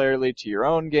similarly to your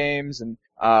own games, and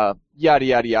yada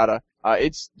yada yada.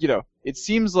 It's, you know, it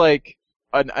seems like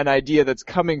an idea that's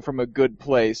coming from a good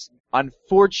place.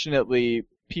 Unfortunately,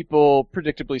 people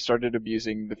predictably started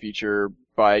abusing the feature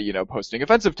by, you know, posting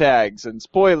offensive tags and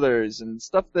spoilers and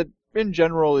stuff that in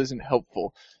general isn't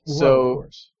helpful. Well, so, of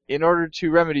course. In order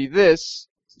to remedy this,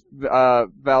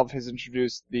 Valve has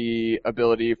introduced the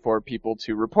ability for people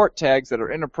to report tags that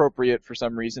are inappropriate for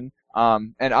some reason.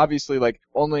 And obviously, like,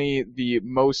 only the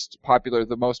most popular,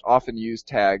 the most often used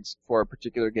tags for a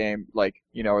particular game, like,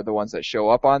 you know, are the ones that show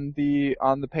up on the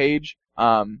page.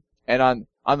 And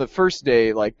on the first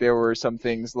day, like, there were some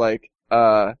things like,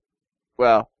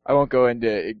 well, I won't go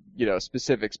into, you know,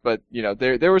 specifics, but, you know,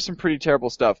 there was some pretty terrible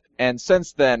stuff. And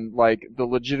since then, like, the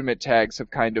legitimate tags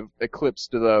have kind of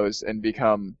eclipsed those and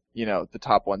become, you know, the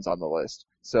top ones on the list.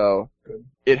 So, Good.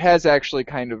 It has actually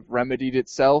kind of remedied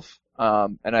itself,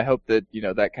 and I hope that, you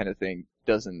know, that kind of thing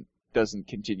doesn't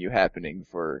continue happening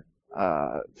for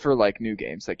like, new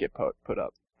games that get put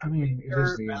up. I mean, it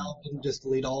is the Valve didn't just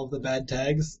delete all of the bad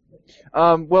tags.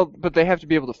 Well, but they have to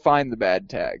be able to find the bad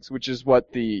tags, which is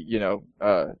what the, you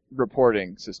know,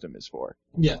 reporting system is for.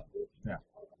 Yeah.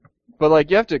 But, like,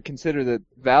 you have to consider that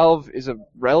Valve is a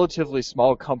relatively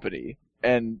small company,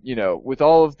 and, you know, with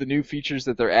all of the new features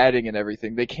that they're adding and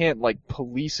everything, they can't, like,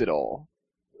 police it all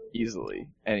easily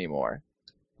anymore.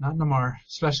 Not anymore,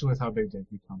 especially with how big they've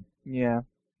become. Yeah.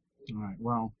 Alright,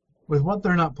 well, with what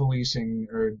they're not policing,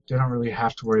 or they don't really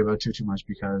have to worry about too much,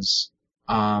 because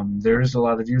there is a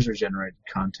lot of user-generated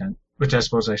content, which I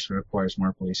suppose actually requires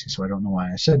more policing, so I don't know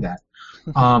why I said that.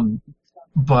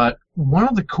 But one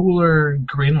of the cooler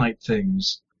Greenlight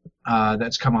things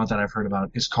that's come out that I've heard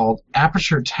about is called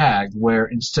Aperture Tag, where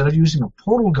instead of using a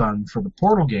portal gun for the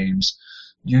Portal games,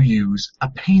 you use a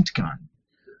paint gun.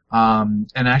 And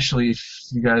actually, if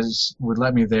you guys would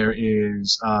let me, there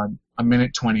is a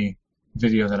minute 20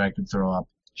 video that I could throw up.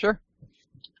 Sure.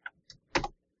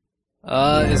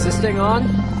 Is this thing on?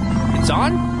 It's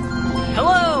on?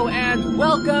 Hello, and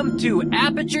welcome to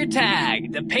Aperture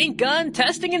Tag, the paint gun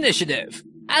testing initiative.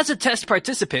 As a test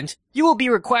participant, you will be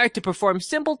required to perform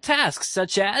simple tasks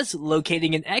such as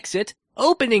locating an exit,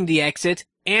 opening the exit,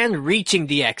 and reaching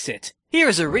the exit.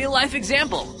 Here's a real-life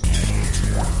example.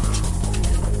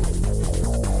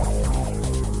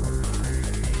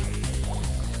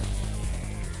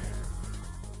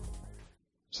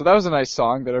 So that was a nice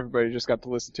song that everybody just got to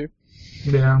listen to.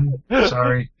 Yeah,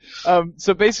 sorry.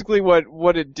 So basically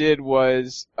what it did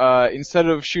was, instead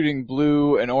of shooting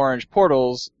blue and orange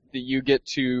portals, that you get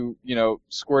to,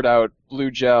 squirt out blue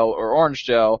gel or orange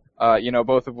gel,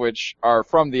 both of which are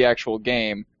from the actual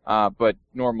game, but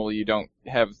normally you don't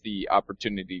have the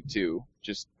opportunity to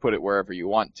just put it wherever you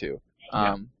want to.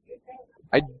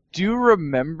 I do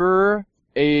remember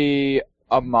a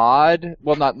mod,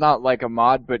 well, not like a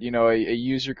mod, but a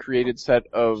user-created set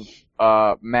of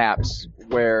maps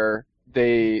where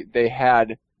they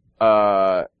had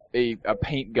a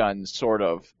paint gun, sort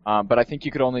of, but I think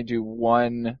you could only do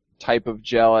one type of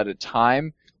gel at a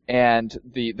time, and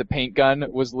the paint gun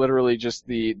was literally just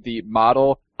the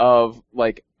model of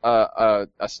like a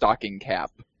stocking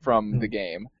cap from the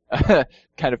game,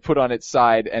 kind of put on its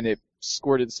side, and it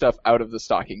squirted stuff out of the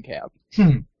stocking cap.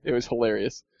 It was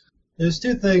hilarious. There's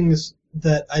two things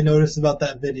that I noticed about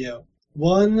that video.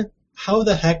 One, how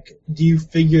the heck do you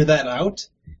figure that out?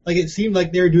 Like, it seemed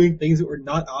like they were doing things that were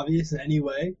not obvious in any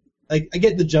way. Like, I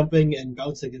get the jumping and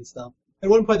bouncing and stuff.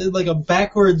 At one point, there's like a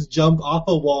backwards jump off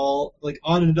a wall, like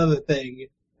on another thing.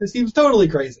 It seems totally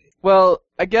crazy. Well,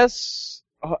 I guess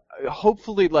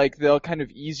hopefully like they'll kind of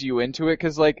ease you into it,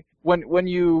 because like when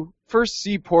you first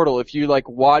see Portal, if you like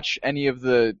watch any of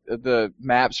the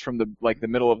maps from the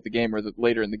middle of the game or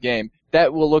later in the game,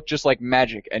 that will look just like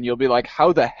magic, and you'll be like,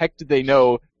 how the heck did they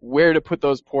know where to put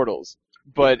those portals?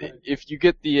 But if you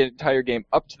get the entire game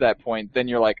up to that point, then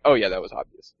you're like, oh yeah, that was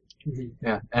obvious.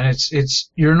 Yeah, and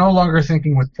it's you're no longer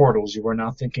thinking with portals, you are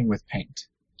now thinking with paint.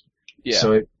 Yeah.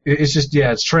 So it's just,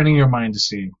 it's training your mind to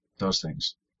see those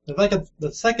things.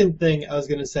 The second thing I was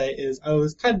going to say is I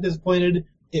was kind of disappointed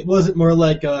it wasn't more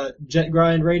like a Jet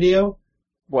Grind Radio.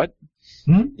 What?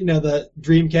 The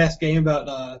Dreamcast game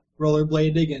about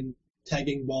rollerblading and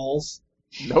tagging balls.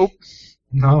 Nope.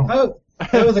 No.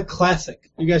 That was a classic.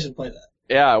 You guys should play that.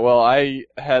 Yeah, well, I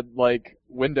had like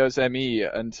Windows ME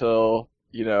until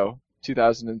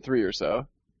 2003 or so.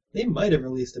 They might have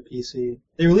released a PC.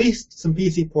 They released some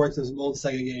PC ports of some old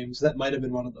Sega games. That might have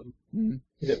been one of them.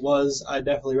 If it was, I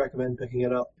definitely recommend picking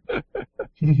it up.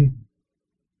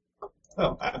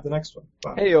 Oh, I have the next one.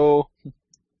 Wow. Heyo.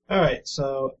 Alright,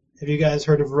 so have you guys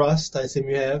heard of Rust? I assume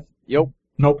you have. Yep.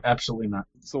 Nope, absolutely not.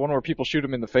 It's the one where people shoot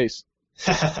him in the face.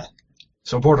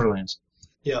 So Borderlands.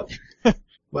 Yep.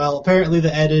 Well, apparently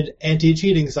they added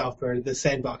anti-cheating software to the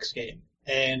sandbox game,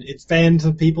 and it's banned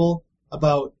some people,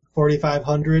 about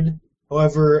 4,500.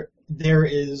 However, there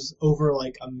is over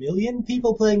like 1 million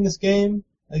people playing this game.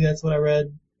 I think that's what I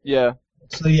read. Yeah.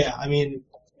 So yeah, I mean,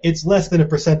 it's less than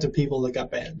 1% of people that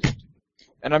got banned.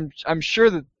 And I'm sure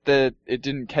that it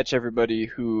didn't catch everybody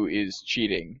who is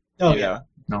cheating. Oh, yeah.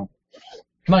 No.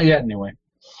 Not yet, anyway.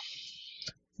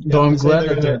 Yeah, Though I'm glad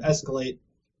they're that going to they're... escalate.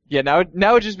 Yeah,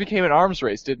 now it just became an arms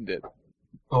race, didn't it?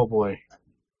 Oh, boy.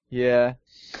 Yeah.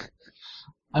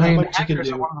 I mean, much you can hackers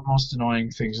do. are one of the most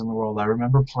annoying things in the world. I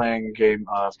remember playing a game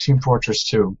of Team Fortress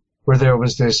 2, where there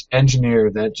was this engineer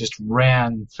that just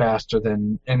ran faster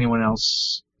than anyone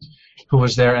else who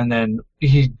was there, and then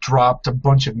he dropped a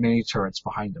bunch of mini turrets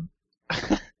behind him.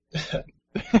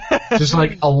 Just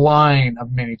like a line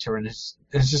of mini turrets.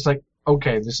 It's just like,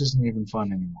 okay, this isn't even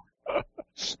fun anymore.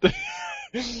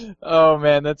 Oh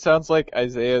man, that sounds like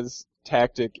Isaiah's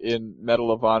tactic in Medal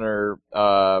of Honor.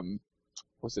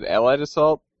 Was it Allied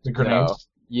Assault? The grenades? No.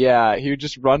 Yeah, he would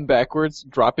just run backwards,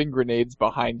 dropping grenades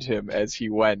behind him as he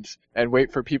went, and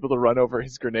wait for people to run over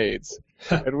his grenades.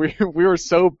 And we were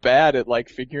so bad at like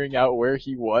figuring out where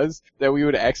he was that we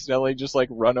would accidentally just like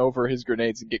run over his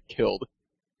grenades and get killed.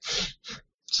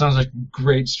 Sounds like a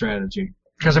great strategy.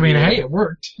 Because, I mean, hey, it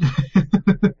worked.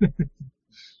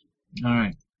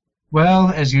 Alright. Well,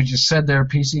 as you just said there,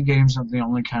 PC games aren't the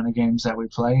only kind of games that we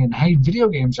play, and hey, video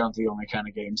games aren't the only kind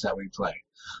of games that we play.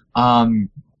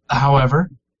 However,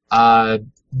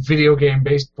 video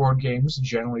game-based board games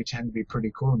generally tend to be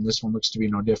pretty cool, and this one looks to be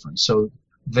no different. So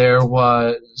there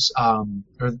was,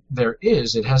 or there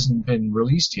is, it hasn't been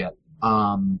released yet,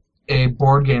 a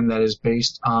board game that is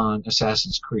based on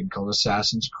Assassin's Creed called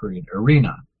Assassin's Creed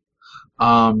Arena.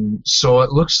 So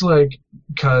it looks like,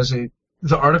 because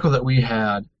the article that we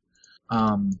had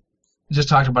just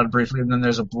talked about it briefly, and then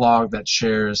there's a blog that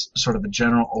shares sort of a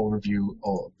general overview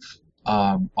of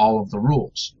all of the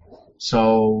rules.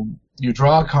 So you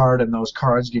draw a card, and those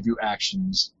cards give you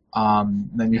actions.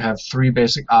 Then you have 3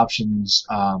 basic options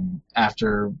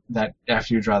after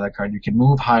you draw that card. You can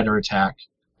move, hide, or attack,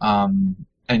 and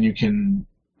you can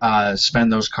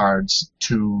spend those cards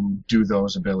to do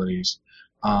those abilities.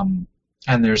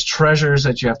 And there's treasures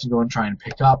that you have to go and try and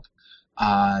pick up.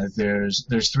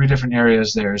 There's 3 different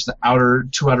areas. There's the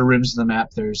 2 outer rims of the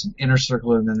map. There's an inner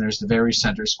circle, and then there's the very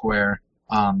center square.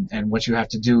 And what you have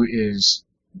to do is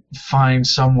find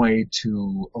some way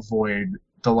to avoid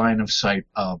the line of sight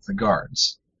of the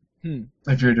guards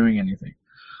if you're doing anything.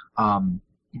 And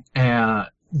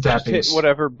that Hit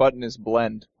whatever button is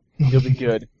blend. You'll be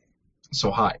good.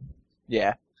 So hide.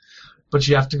 Yeah. But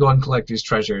you have to go and collect these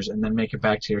treasures and then make it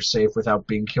back to your safe without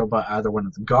being killed by either one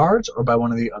of the guards or by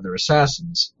one of the other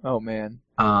assassins. Oh, man.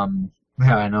 Yeah,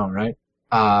 I know, right?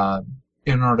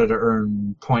 In order to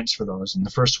earn points for those. And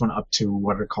the first one up to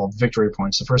what are called victory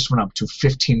points. The first one up to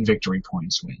 15 victory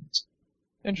points wins.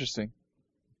 Interesting.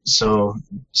 So,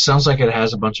 sounds like it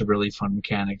has a bunch of really fun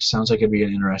mechanics. Sounds like it'd be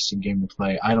an interesting game to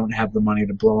play. I don't have the money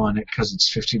to blow on it because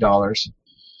it's $50.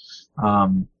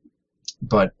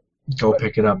 But go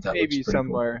pick it up. That maybe looks pretty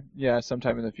somewhere. cool. Yeah,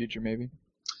 sometime in the future, maybe.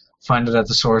 Find it at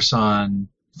the source on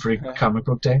Free Comic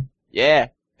Book Day. Yeah,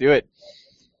 do it.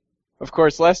 Of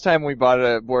course, last time we bought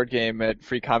a board game at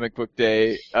Free Comic Book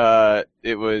Day,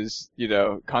 it was,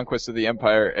 Conquest of the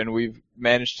Empire, and we've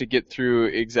managed to get through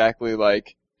exactly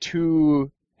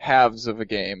 2 halves of a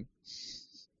game.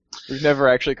 We've never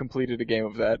actually completed a game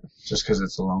of that. Just because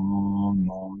it's a long,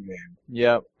 long game.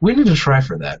 Yep. We need to try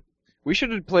for that. We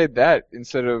should have played that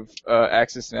instead of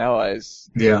Axis and Allies.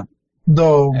 Yeah.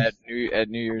 Though At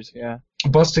New Year's, yeah.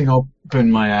 busting open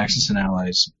my Axis and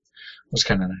Allies was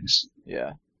kind of nice.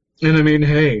 Yeah. And I mean,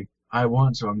 hey, I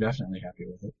won, so I'm definitely happy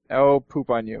with it. Oh,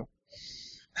 poop on you.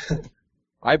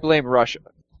 I blame Russia.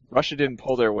 Russia didn't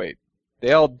pull their weight.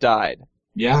 They all died.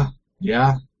 Yeah.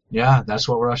 That's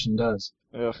what Russia does.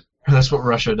 Ugh. That's what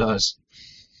Russia does.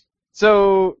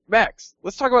 So, Max,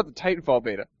 let's talk about the Titanfall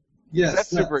beta. Yes, That's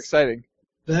super exciting.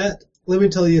 Let me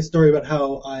tell you a story about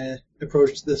how I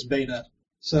approached this beta.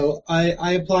 So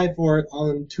I applied for it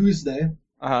on Tuesday,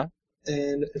 Uh-huh.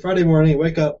 and Friday morning I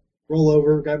wake up, roll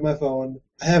over, grab my phone,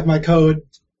 I have my code,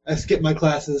 I skip my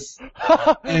classes,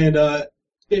 and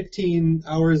 15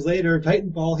 hours later,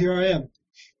 Titanfall, here I am.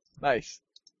 Nice.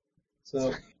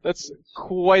 So That's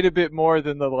quite a bit more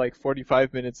than the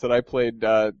 45 minutes that I played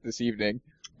this evening.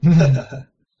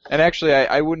 And actually,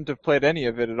 I wouldn't have played any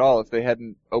of it at all if they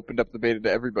hadn't opened up the beta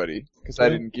to everybody, because I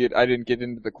didn't get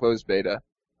into the closed beta.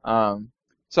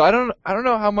 So I don't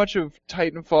know how much of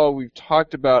Titanfall we've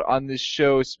talked about on this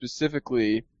show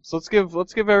specifically. So let's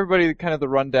give everybody kind of the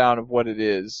rundown of what it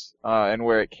is and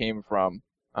where it came from.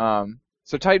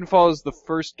 So Titanfall is the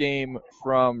first game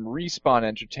from Respawn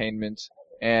Entertainment,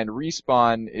 and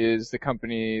Respawn is the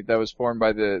company that was formed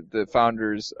by the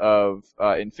founders of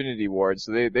Infinity Ward.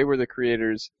 So they were the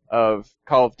creators of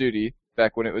Call of Duty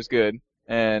back when it was good,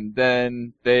 and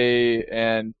then they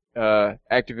and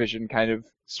Activision kind of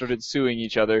started suing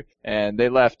each other, and they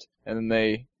left, and then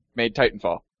they made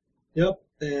Titanfall. Yep,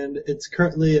 and it's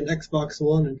currently an Xbox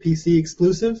One and PC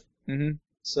exclusive. Mm-hmm.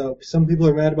 So some people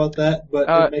are mad about that, but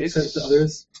it makes sense to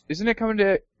others. Isn't it coming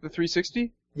to the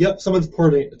 360? Yep, someone's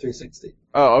porting it to 360.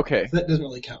 Oh, okay. So that doesn't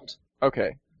really count.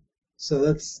 Okay. So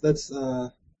that's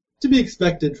to be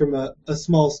expected from a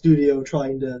small studio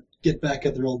trying to get back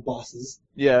at their old bosses.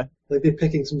 Yeah. Like they're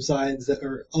picking some sides that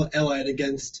are allied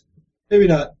against, maybe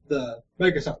not the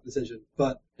Microsoft decision,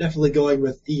 but definitely going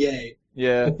with EA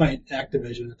Yeah. to fight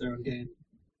Activision at their own game.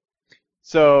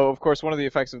 So, of course, one of the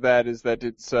effects of that is that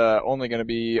it's only going to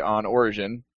be on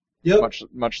Origin, Yep,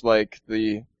 much like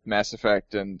the Mass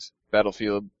Effect and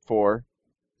Battlefield 4.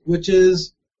 which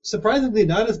is surprisingly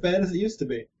not as bad as it used to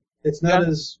be. It's not Yeah.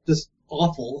 as just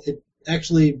awful. It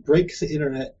actually breaks the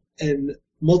internet and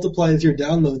multiplies your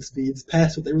download speeds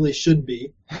past what they really should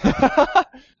be.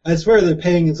 I swear they're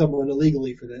paying someone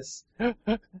illegally for this.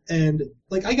 And,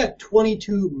 I got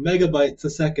 22 megabytes a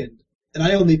second, and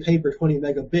I only pay for 20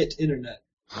 megabit internet.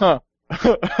 Huh.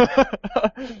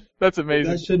 That's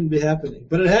amazing. That shouldn't be happening.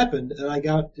 But it happened, and I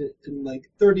got it in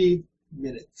 30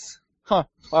 minutes. Huh.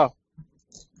 Wow.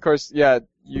 Of course, yeah,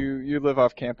 you live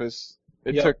off campus.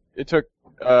 It Yep. took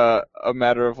a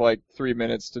matter of 3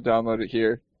 minutes to download it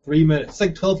here. 3 minutes.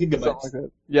 It's 12 Something gigabytes. like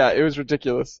that. Yeah, it was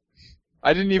ridiculous.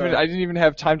 I didn't even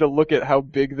have time to look at how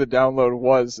big the download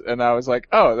was, and I was like,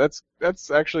 oh,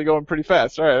 that's actually going pretty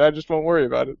fast. All right, I just won't worry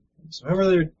about it. So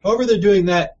however they're doing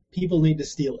that, people need to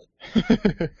steal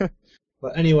it.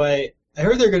 But anyway, I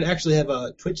heard they're going to actually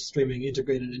have Twitch streaming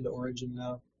integrated into Origin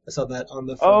now. I saw that on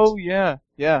the front. Oh yeah,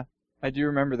 I do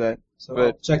remember that. So but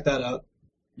I'll check that out.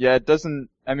 Yeah, it doesn't.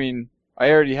 I mean,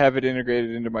 I already have it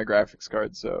integrated into my graphics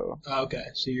card, so. Okay,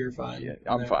 so you're fine. Yeah,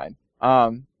 I'm fine.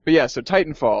 But yeah, so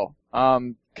Titanfall.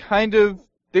 Kind of.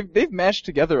 They've mashed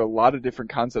together a lot of different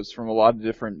concepts from a lot of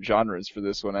different genres for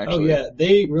this one, actually. Oh yeah,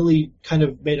 they really kind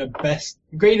of made a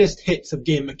greatest hits of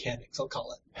game mechanics, I'll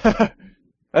call it.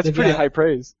 That's pretty high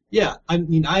praise. Yeah, I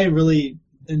mean, I am really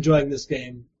enjoying this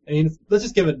game. I mean, let's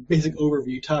just give a basic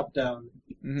overview, top down.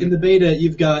 Mm-hmm. In the beta,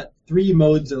 you've got 3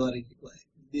 modes they're letting you play.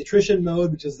 The attrition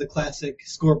mode, which is the classic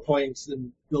score points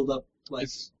and build up, like,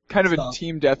 it's kind of stuff. a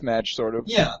team deathmatch, sort of.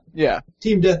 Yeah. Yeah.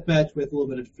 Team deathmatch with a little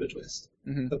bit of a twist.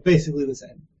 Mm-hmm. But basically the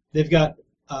same. They've got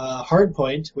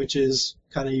Hardpoint, which is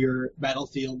kind of your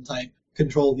Battlefield type,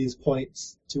 control these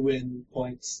points to win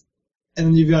points. And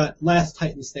then you've got Last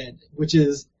Titan Standing, which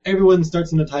is everyone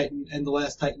starts in a Titan, and the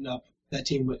last Titan up, that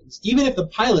team wins. Even if the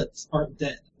pilots aren't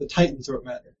dead, the Titans don't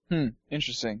matter.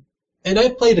 Interesting. And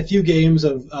I've played a few games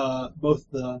of both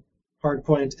the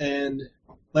Hardpoint and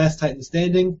Last Titan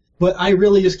Standing, but I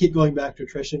really just keep going back to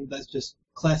attrition. That's just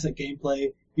classic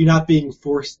gameplay. You're not being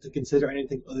forced to consider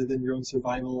anything other than your own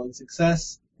survival and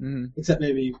success, except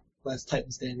maybe Last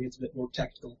Titan Standing. It's a bit more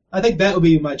tactical. I think that would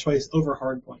be my choice over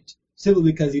Hardpoint, simply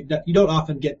because you don't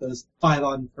often get those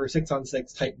 5-on or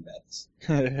 6-on-6 Titan battles.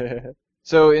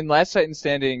 So in Last Titan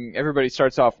Standing, everybody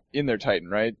starts off in their Titan,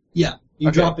 right? Yeah,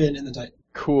 you drop in the Titan.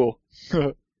 Cool.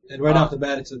 And right off the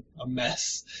bat, it's a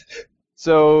mess.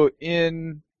 So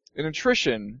in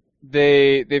attrition,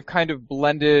 they've kind of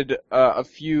blended a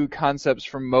few concepts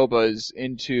from MOBAs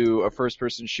into a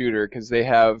first-person shooter because they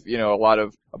have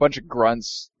a bunch of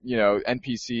grunts,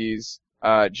 NPCs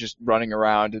just running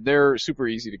around, and they're super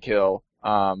easy to kill.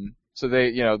 So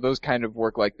they those kind of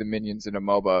work like the minions in a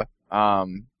MOBA.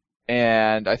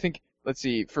 And I think, let's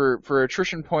see, for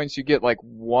attrition points you get like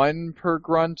 1 per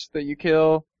grunt that you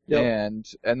kill. Yep.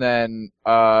 And then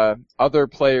other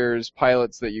players,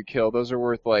 pilots that you kill, those are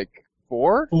worth like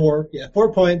 4?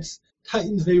 4 points.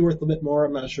 Titans may be worth a bit more,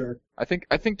 I'm not sure. I think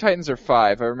Titans are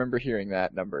 5. I remember hearing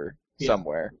that number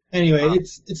somewhere. Anyway,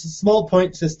 it's a small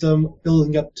point system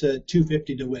building up to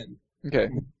 250 to win. Okay.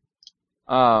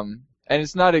 And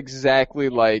it's not exactly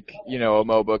like, a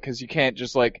MOBA, because you can't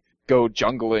just like go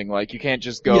jungling, like you can't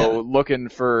just go looking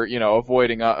for,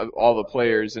 avoiding all the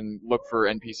players and look for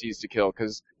NPCs to kill,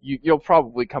 because you'll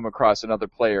probably come across another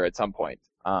player at some point.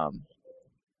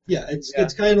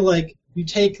 It's kind of like you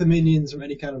take the minions from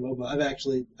any kind of MOBA. I'd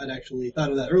actually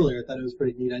thought of that earlier. I thought it was a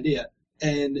pretty neat idea.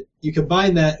 And you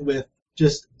combine that with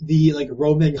just the like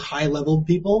roaming high-leveled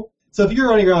people. So if you're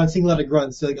running around seeing a lot of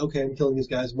grunts, you're like, okay, I'm killing these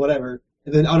guys, whatever.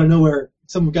 And then out of nowhere,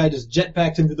 some guy just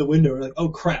jetpacks in through the window. You're like, oh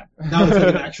crap, now it's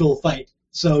like an actual fight.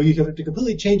 So you have to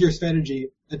completely change your strategy,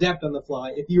 adapt on the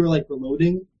fly. If you were like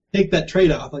reloading, take that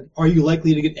trade-off. Like, are you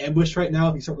likely to get ambushed right now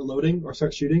if you start reloading or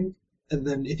start shooting? And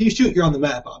then if you shoot, you're on the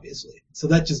map, obviously. So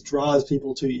that just draws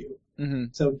people to you. Mm-hmm.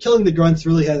 So killing the grunts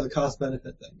really has a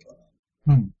cost-benefit thing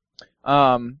going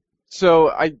on. So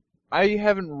I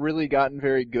haven't really gotten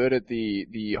very good at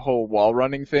the whole wall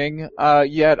running thing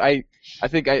yet. I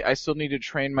think I still need to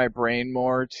train my brain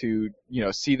more to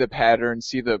see the pattern,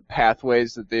 see the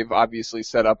pathways that they've obviously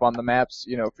set up on the maps,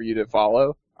 for you to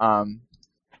follow.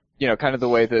 Kind of the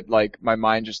way that like my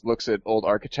mind just looks at old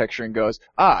architecture and goes,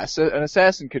 so an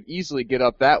assassin could easily get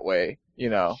up that way,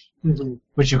 Mm-hmm.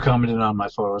 Which you commented on my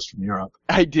photos from Europe.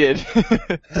 I did.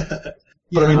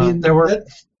 But I mean,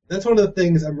 that's one of the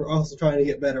things I'm also trying to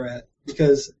get better at,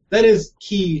 because that is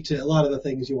key to a lot of the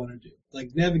things you want to do. Like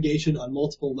navigation on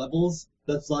multiple levels,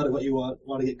 that's a lot of what you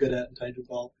want to get good at in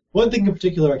Titanfall. One thing in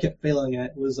particular I kept failing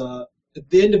at was at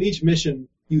the end of each mission,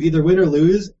 you either win or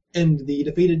lose, and the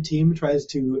defeated team tries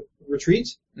to retreat.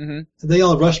 Mm-hmm. So they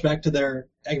all rush back to their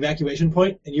evacuation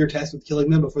point, and you're tasked with killing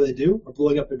them before they do, or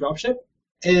blowing up their dropship.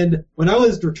 And when I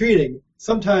was retreating,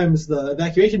 sometimes the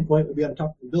evacuation point would be on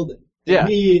top of the building. Yeah. And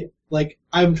me, like,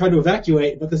 I'm trying to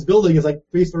evacuate, but this building is like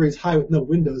 3 stories high with no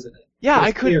windows in it. Yeah,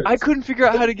 I couldn't figure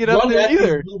out how to get up there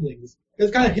either. Buildings.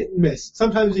 It's kind of hit and miss.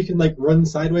 Sometimes you can like run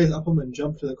sideways up them and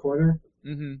jump to the corner.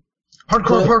 Mm-hmm.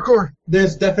 Parkour.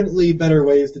 There's definitely better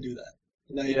ways to do that.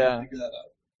 And now you have to figure that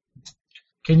out.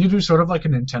 Can you do sort of like a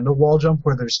Nintendo wall jump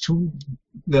where there's 2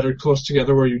 that are close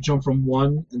together, where you jump from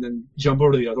one and then jump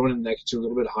over to the other one, and that gets you a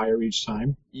little bit higher each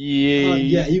time? Yeah.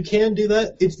 Yeah, you can do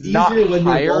that. It's Not easier when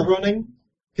higher. you're wall running,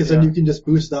 because then you can just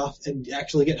boost off and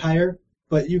actually get higher.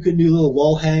 but you can do little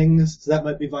wall hangs, so that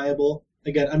might be viable.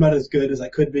 Again, I'm not as good as I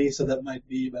could be, so that might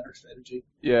be a better strategy.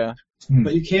 Yeah.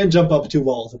 But you can jump up 2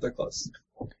 walls if they're close.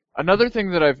 Another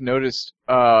thing that I've noticed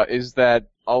is that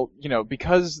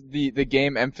because the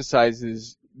game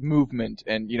emphasizes movement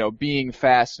and being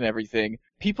fast and everything,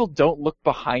 people don't look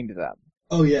behind them.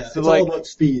 Oh yeah, So, it's like- all about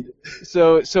speed.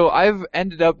 So I've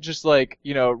ended up just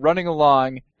running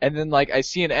along, and then I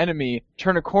see an enemy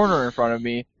turn a corner in front of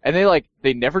me, and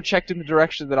they never checked in the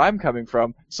direction that I'm coming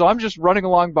from, so I'm just running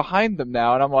along behind them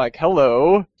now, and I'm like,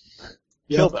 hello,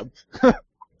 kill Yep. them.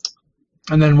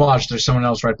 And then watch, there's someone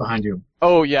else right behind you.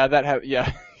 Oh yeah,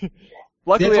 yeah.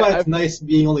 Luckily, That's why I've- it's nice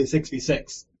being only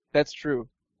 6v6. That's true.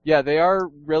 Yeah, they are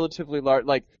relatively large.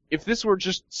 If this were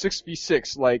just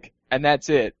 6v6, and that's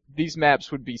it, these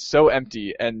maps would be so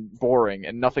empty and boring,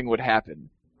 and nothing would happen.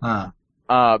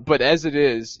 But as it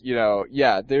is,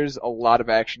 there's a lot of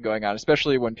action going on,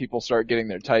 especially when people start getting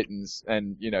their Titans,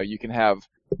 and, you can have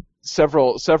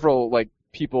several,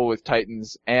 people with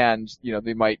Titans, and,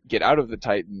 they might get out of the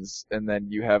Titans, and then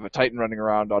you have a Titan running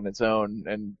around on its own,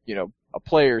 and, a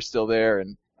player still there,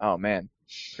 and, oh man,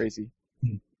 crazy.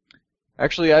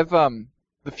 Actually, I've,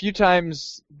 the few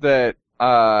times that,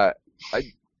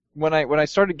 when I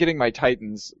started getting my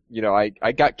Titans,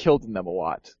 I got killed in them a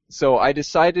lot. So I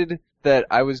decided that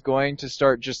I was going to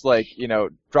start just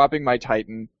dropping my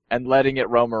Titan and letting it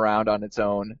roam around on its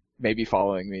own, maybe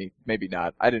following me, maybe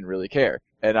not. I didn't really care.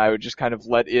 And I would just kind of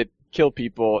let it kill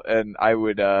people, and I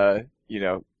would,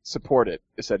 support it,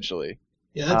 essentially.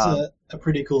 Yeah, that's a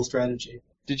pretty cool strategy.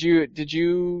 Did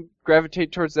you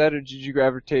gravitate towards that, or did you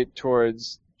gravitate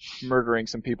towards murdering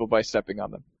some people by stepping on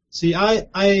them? See,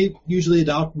 I usually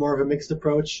adopt more of a mixed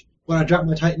approach. When I drop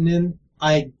my Titan in,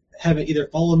 I have it either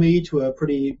follow me to a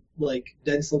pretty,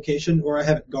 dense location, or I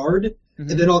have it guard, and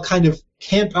then I'll kind of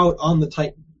camp out on the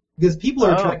Titan. Because people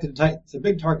are attracted to Titans. They're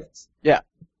big targets. Yeah.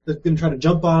 They're going to try to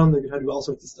jump on them, they're going to try to do all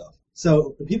sorts of stuff.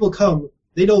 So, when people come,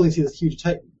 they don't only see this huge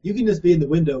Titan. You can just be in the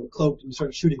window, cloaked, and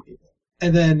start shooting people.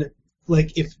 And then,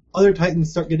 if other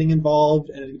Titans start getting involved,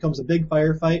 and it becomes a big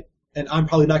firefight, and I'm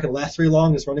probably not going to last very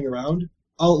long just running around,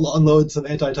 I'll unload some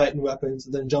anti-Titan weapons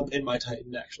and then jump in my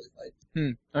Titan to actually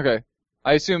fight. Okay.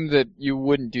 I assume that you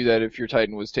wouldn't do that if your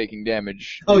Titan was taking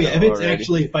damage. Oh yeah, if it's already.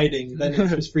 actually fighting, then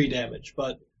it's just free damage,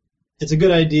 but it's a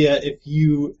good idea if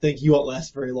you think you won't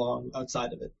last very long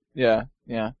outside of it. Yeah.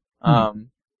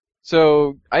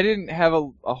 So I didn't have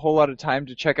a whole lot of time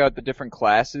to check out the different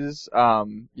classes.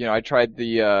 I tried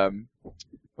the,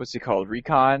 what's it called,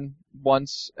 Recon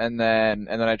once, and then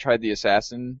I tried the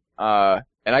Assassin, and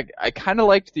I kind of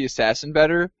liked the Assassin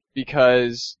better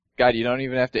because, God, you don't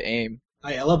even have to aim.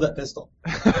 I love that pistol.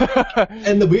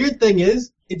 And the weird thing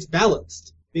is, it's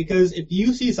balanced. Because if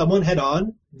you see someone head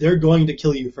on, they're going to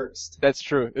kill you first. That's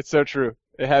true. It's so true.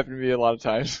 It happened to me a lot of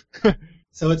times.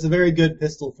 So it's a very good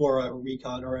pistol for a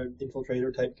recon or an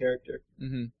infiltrator type character.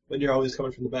 Mm-hmm. When you're always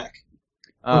coming from the back.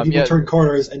 When people turn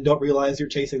corners and don't realize you're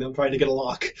chasing them trying to get a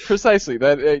lock. Precisely.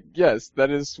 Yes, that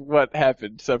is what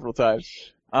happened several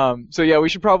times. So yeah, we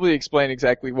should probably explain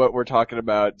exactly what we're talking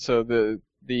about. So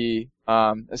the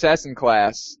assassin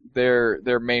class,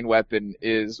 their main weapon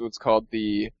is what's called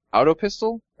the auto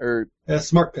pistol, or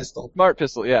Smart pistol. Smart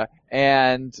pistol, yeah.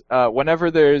 And whenever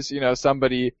there's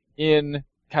somebody in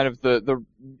kind of the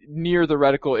near the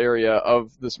reticle area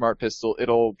of the smart pistol,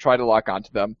 it'll try to lock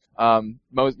onto them.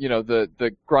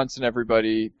 The grunts and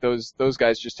everybody, those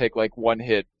guys just take one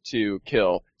hit to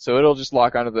kill. So it'll just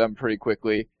lock onto them pretty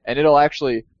quickly. And it'll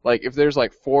actually, if there's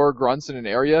 4 grunts in an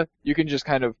area, you can just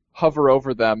kind of hover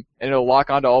over them and it'll lock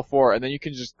onto all 4, and then you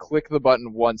can just click the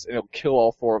button once and it'll kill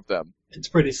all 4 of them. It's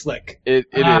pretty slick. It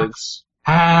is.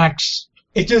 Hacks!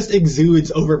 It just exudes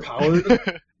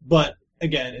overpowered, but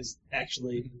again, it's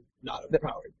actually not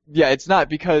overpowered. Yeah, it's not,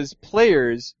 because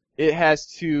players, it has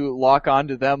to lock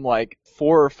onto them 4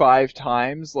 or 5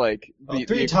 times, the 3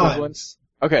 equivalent. times.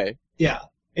 Okay. Yeah.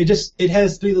 It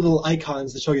has 3 little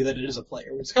icons to show you that it is a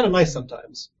player, which is kind of nice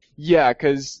sometimes. Yeah,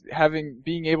 because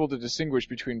being able to distinguish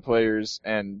between players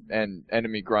and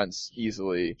enemy grunts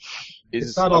easily is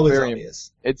It's not always very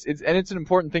obvious. It's an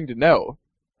important thing to know.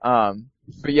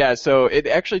 But yeah, so it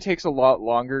actually takes a lot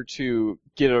longer to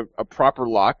get a proper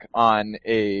lock on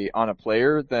a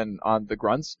player than on the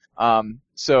grunts.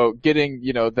 So getting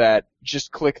that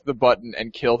just click the button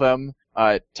and kill them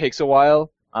takes a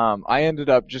while. I ended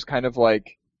up just kind of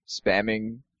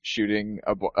spamming shooting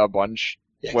a bunch.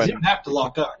 Yeah, 'cause you don't have to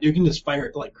lock on. You can just fire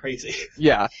it like crazy.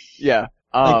 Yeah.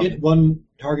 Get one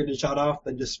targeted shot off,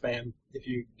 then just spam if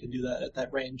you can do that at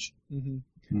that range.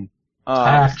 Mm-hmm.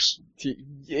 Hacks.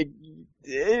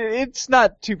 It's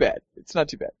not too bad. It's not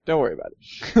too bad. Don't worry about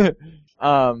it.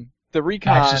 the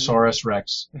recon Axosaurus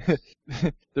Rex.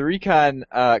 the recon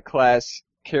class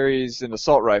carries an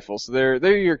assault rifle, so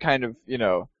they're your kind of,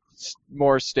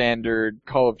 more standard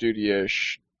Call of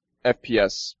Duty-ish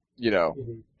FPS,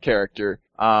 character.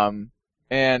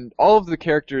 And all of the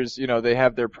characters, they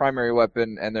have their primary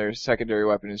weapon and their secondary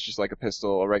weapon is just like a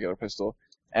pistol, a regular pistol.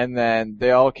 And then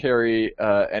they all carry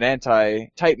an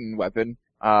anti-Titan weapon,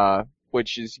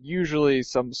 which is usually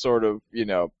some sort of,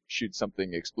 shoot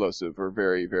something explosive or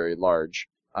very, very large.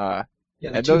 The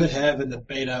and two those- that have in the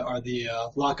beta are the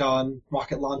lock-on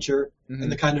rocket launcher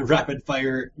and the kind of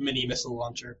rapid-fire mini missile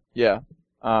launcher. Yeah.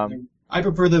 I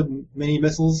prefer the mini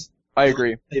missiles. I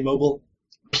agree. They mobile.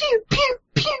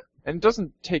 And it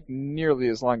doesn't take nearly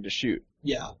as long to shoot.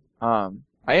 Yeah. I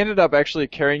ended up actually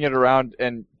carrying it around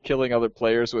and killing other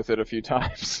players with it a few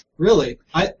times. Really?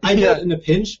 I do Yeah. it in a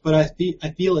pinch, but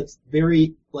I feel it's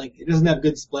very, it doesn't have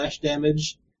good splash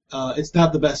damage. It's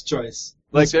not the best choice.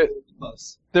 Like, It's really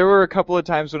close. There were a couple of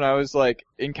times when I was,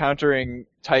 encountering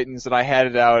Titans and I had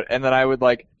it out, and then I would,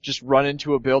 just run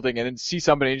into a building and then see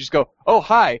somebody and just go, oh,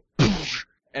 hi!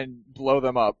 And blow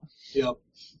them up. Yep.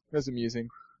 It was amusing.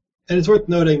 And it's worth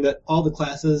noting that all the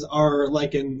classes are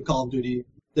like in Call of Duty.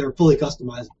 They're fully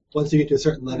customized. Once you get to a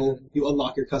certain level, you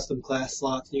unlock your custom class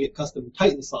slots, and you get custom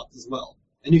Titan slots as well.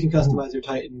 And you can customize your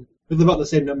Titan with about the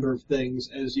same number of things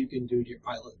as you can do to your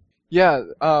pilot. Yeah,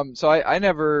 so I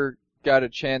never got a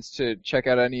chance to check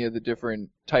out any of the different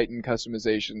Titan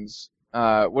customizations.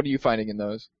 What are you finding in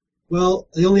those? Well,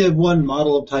 they only have one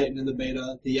model of Titan in the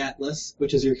beta, the Atlas,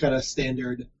 which is your kind of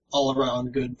standard,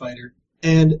 all-around good fighter.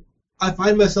 And I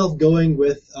find myself going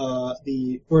with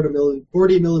the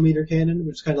 40 millimeter cannon,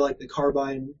 which is kind of like the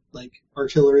carbine,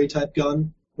 artillery type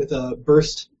gun with a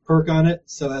burst perk on it,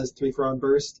 so it has 3-round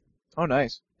burst. Oh,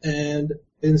 nice. And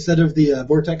instead of the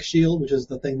vortex shield, which is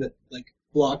the thing that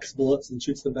blocks bullets and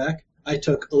shoots them back, I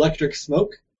took electric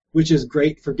smoke, which is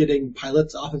great for getting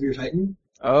pilots off of your Titan.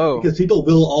 Oh. Because people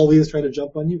will always try to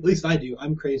jump on you. At least I do.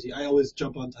 I'm crazy. I always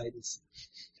jump on Titans.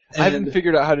 I haven't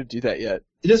figured out how to do that yet.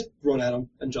 You just run at them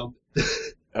and jump.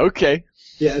 Okay.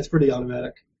 Yeah, it's pretty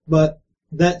automatic. But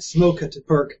that smoke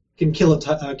perk can kill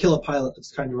a pilot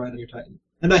that's trying to ride on your Titan.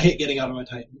 And I hate getting out of my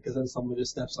Titan because then someone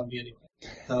just steps on me anyway.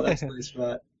 So that's nice for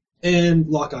that. And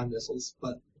lock-on missiles.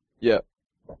 But yeah.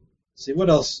 See,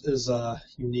 what else is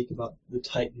unique about the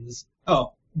Titans?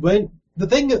 Oh, the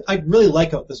thing that I really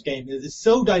like about this game is it's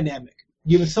so dynamic.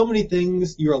 You have so many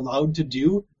things you're allowed to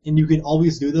do, and you can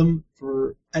always do them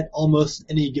at almost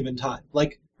any given time.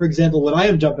 For example, when I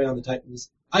am jumping on the Titans,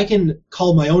 I can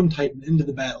call my own Titan into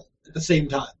the battle at the same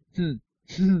time.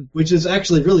 Which is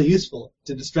actually really useful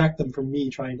to distract them from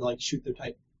me trying to shoot their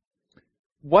Titan.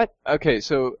 What? Okay,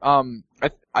 so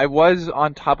I was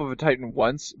on top of a Titan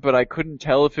once, but I couldn't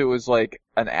tell if it was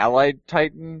an allied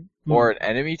Titan or an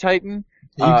enemy Titan.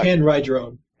 You can ride your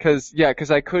own. Cause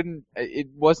I couldn't, it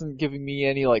wasn't giving me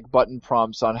any button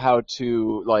prompts on how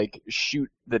to shoot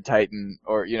the Titan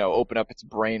or, open up its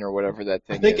brain or whatever that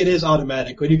thing is. I think it is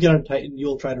automatic. When you get on Titan,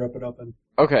 you'll try to rip it open.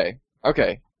 Okay.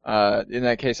 In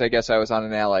that case, I guess I was on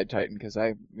an allied Titan because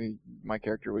my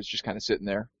character was just kind of sitting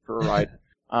there for a ride.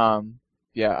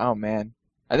 Yeah, oh man.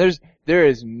 And there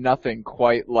is nothing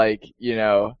quite like,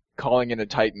 calling in a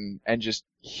Titan and just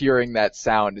hearing that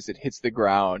sound as it hits the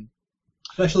ground.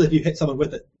 Especially if you hit someone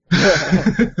with it.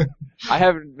 I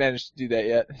haven't managed to do that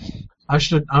yet. I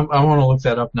want to look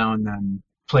that up now and then.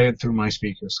 Play it through my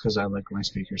speakers because I like my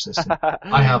speaker system.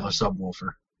 I have a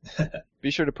subwoofer.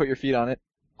 Be sure to put your feet on it.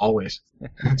 Always.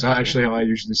 That's actually how I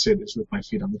usually sit, is with my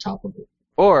feet on the top of it.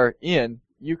 Or, Ian,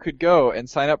 you could go and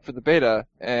sign up for the beta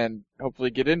and hopefully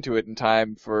get into it in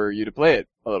time for you to play it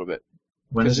a little bit.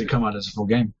 When does it come out as a full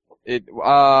game?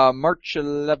 March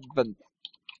 11th.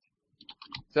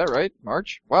 Is that right?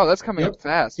 March? Wow, that's coming up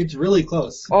fast. It's really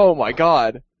close. Oh my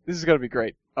god. This is gonna be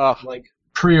great.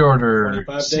 Pre-order,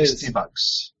 25 $60.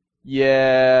 days.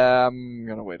 Yeah, I'm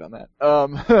gonna wait on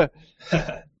that.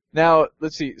 Now,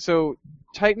 let's see. So,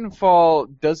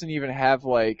 Titanfall doesn't even have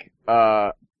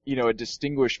a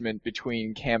distinguishment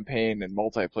between campaign and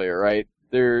multiplayer, right?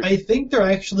 I think there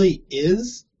actually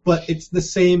is, but it's the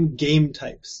same game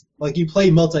types. You play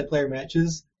multiplayer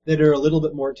matches that are a little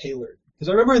bit more tailored. Because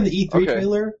I remember in the E3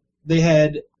 trailer,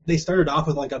 they started off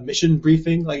with a mission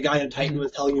briefing, a guy on Titan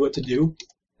was telling you what to do,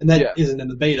 and that isn't in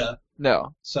the beta.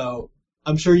 No. So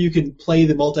I'm sure you can play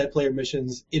the multiplayer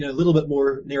missions in a little bit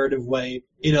more narrative way,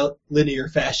 in a linear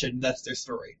fashion. That's their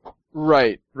story.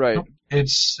 Right. Nope.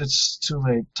 It's too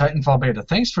late. Titanfall beta.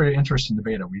 Thanks for your interest in the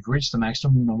beta. We've reached the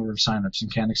maximum number of signups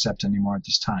and can't accept any more at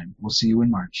this time. We'll see you in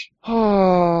March.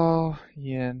 Oh,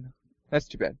 Ian. That's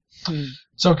too bad.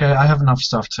 It's okay. I have enough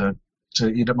stuff to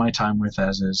eat up my time with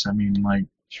as is. I mean, like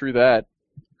True that.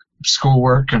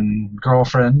 schoolwork and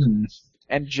girlfriend and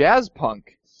And jazz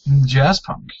punk. jazz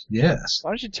punk. Yes.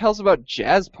 Why don't you tell us about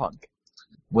jazz punk?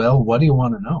 Well, what do you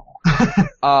want to know?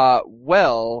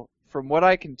 Well, from what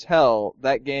I can tell,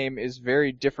 that game is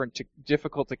very difficult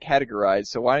to categorize.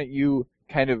 So why don't you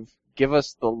kind of give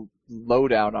us the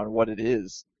lowdown on what it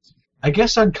is? I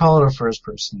guess I'd call it a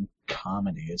first-person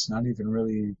comedy. It's not even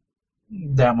really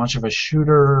that much of a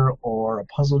shooter or a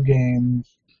puzzle game,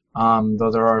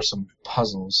 though there are some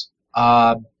puzzles.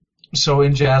 So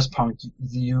in Jazz Punk,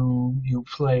 you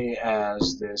play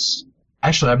as this.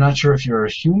 Actually, I'm not sure if you're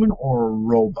a human or a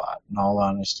robot, in all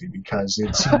honesty, because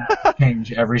it seems to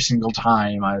change every single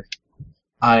time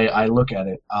I look at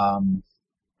it.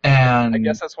 And I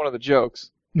guess that's one of the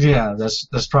jokes. yeah,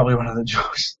 that's probably one of the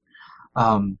jokes.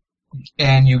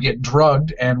 And you get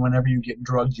drugged, and whenever you get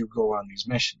drugged, you go on these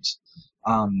missions.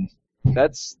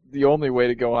 That's the only way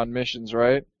to go on missions,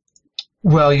 right?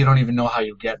 Well, you don't even know how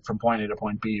you get from point A to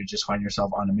point B. You just find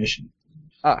yourself on a mission.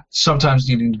 Ah. Sometimes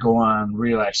you need to go on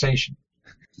relaxation.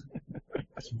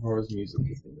 Tomorrow's music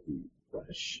is going to be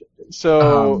fresh.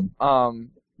 So,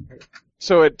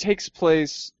 so it takes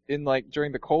place in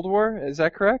during the Cold War. Is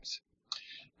that correct?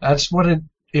 That's what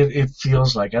it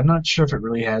feels like. I'm not sure if it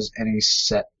really has any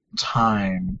set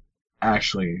time,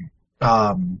 actually.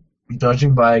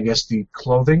 Judging by, I guess, the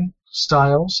clothing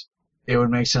styles, it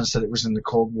would make sense that it was in the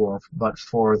Cold War, but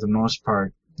for the most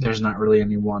part, there's not really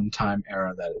any one-time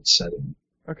era that it's set in.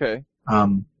 Okay.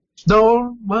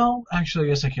 Though, well, actually, I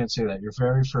guess I can't say that. Your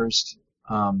very first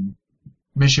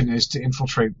mission is to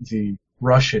infiltrate the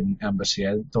Russian embassy,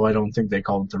 though I don't think they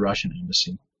call it the Russian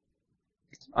embassy.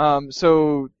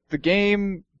 So the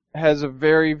game has a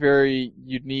very, very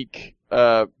unique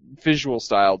visual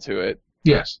style to it.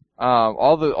 Yes.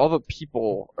 All the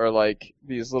people are like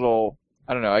these little,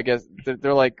 I don't know, I guess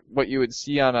they're like what you would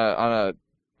see on a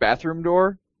bathroom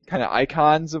door, kind of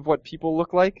icons of what people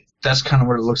look like. That's kind of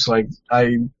what it looks like.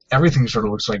 Everything sort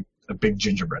of looks like a big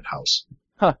gingerbread house.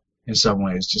 Huh. In some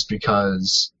ways, just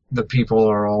because the people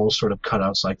are all sort of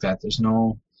cutouts like that. There's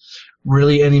no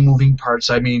really any moving parts.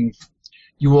 I mean,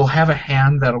 you will have a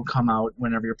hand that'll come out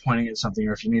whenever you're pointing at something,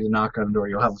 or if you need to knock on a door,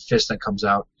 you'll have a fist that comes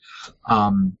out.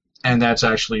 And that's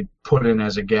actually put in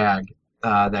as a gag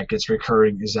that gets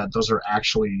recurring, is that those are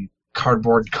actually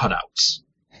cardboard cutouts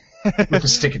with a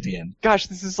stick at the end. Gosh,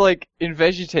 this is like in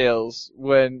VeggieTales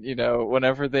when,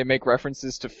 whenever they make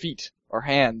references to feet or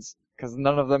hands, because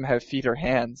none of them have feet or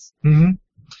hands. Mm-hmm.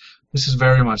 This is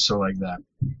very much so like that.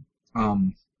 I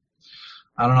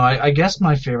don't know, I guess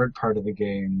my favorite part of the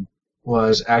game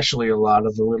was actually a lot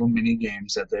of the little mini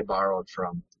games that they borrowed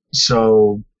from.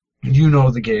 So, you know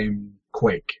the game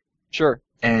Quake. Sure.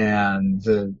 And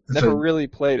Never really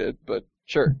played it, but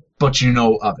sure. But you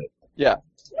know of it. Yeah.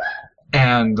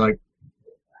 And,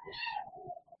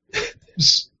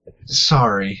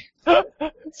 sorry.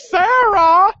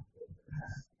 Sarah!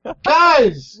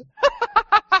 Guys!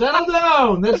 Settle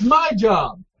down! That's my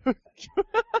job!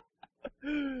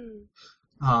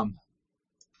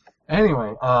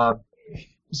 Anyway,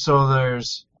 so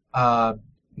there's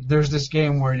this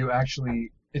game where you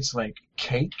actually, it's like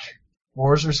Cake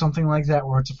Wars or something like that,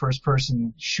 where it's a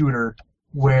first-person shooter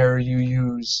where you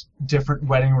use different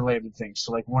wedding-related things.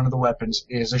 So, like, one of the weapons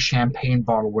is a champagne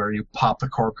bottle where you pop the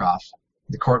cork off.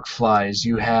 The cork flies.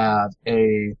 You have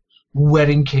a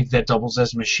wedding cake that doubles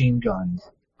as a machine gun.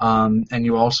 And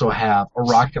you also have a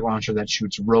rocket launcher that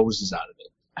shoots roses out of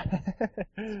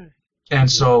it.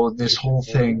 And so this whole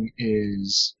thing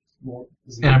is...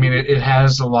 And, I mean, it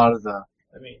has a lot of the...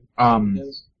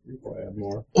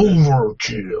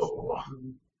 overkill,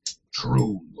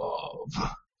 true love,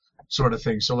 sort of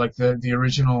thing. So like the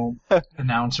original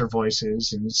announcer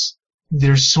voices, and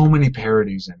there's so many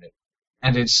parodies in it,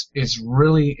 and it's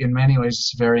really, in many ways,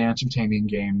 it's a very entertaining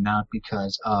game, not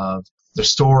because of the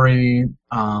story,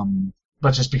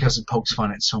 but just because it pokes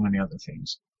fun at so many other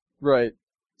things. Right.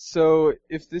 So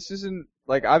if this isn't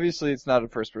obviously it's not a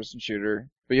first-person shooter,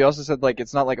 but you also said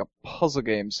it's not like a puzzle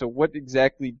game. So what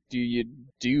exactly do you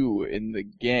do in the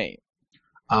game?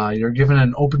 You're given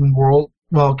an open world,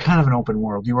 well, kind of an open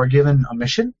world. You are given a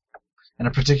mission and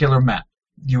a particular map.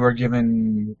 You are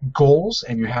given goals,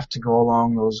 and you have to go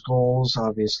along those goals,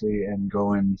 obviously, and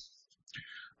go and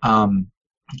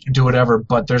do whatever.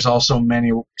 But there's also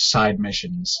many side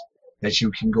missions that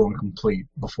you can go and complete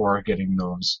before getting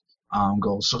those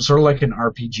goals. So sort of like an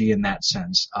RPG in that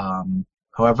sense.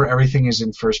 However, everything is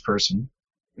in first person.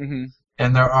 Mm-hmm.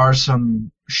 And there are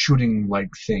some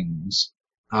shooting-like things.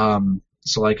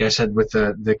 So like I said with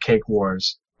the Cake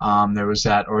Wars, there was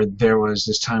that, or there was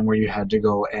this time where you had to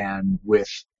go and with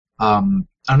I'm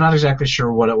not exactly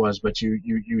sure what it was, but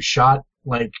you shot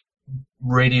like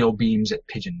radio beams at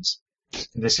pigeons,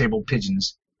 disabled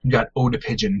pigeons. You got Ode a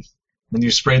Pigeon. Then you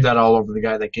sprayed that all over the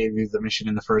guy that gave you the mission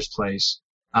in the first place.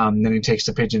 Then he takes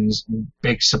the pigeons,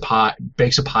 bakes a pie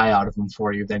out of them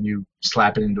for you. Then you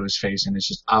slap it into his face, and it's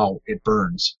just, ow, it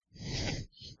burns.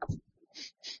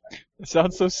 It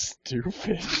sounds so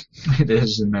stupid. It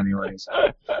is in many ways.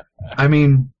 I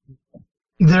mean,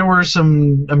 there were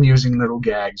some amusing little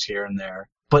gags here and there,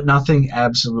 but nothing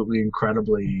absolutely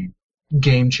incredibly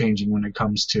game-changing when it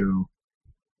comes to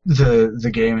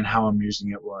the game and how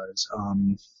amusing it was.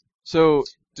 So,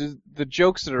 the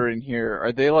jokes that are in here,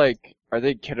 are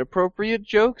they kid-appropriate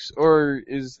jokes, or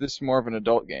is this more of an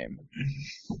adult game?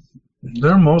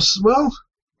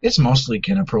 It's mostly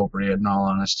kid-appropriate in all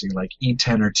honesty, like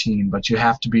E10 or teen, but you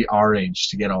have to be our age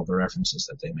to get all the references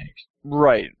that they make.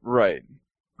 Right.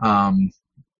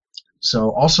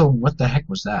 So, also, what the heck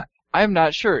was that? I'm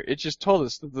not sure. It just told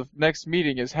us that the next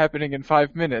meeting is happening in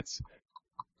 5 minutes.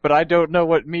 But I don't know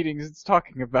what meetings it's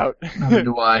talking about. Neither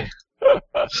do I.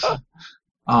 Because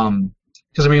I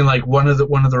mean, like one of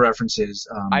the references.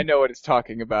 I know what it's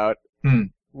talking about. Hmm.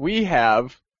 We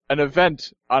have an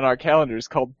event on our calendars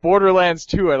called Borderlands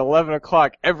 2 at 11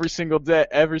 o'clock every single day,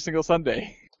 every single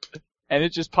Sunday. And it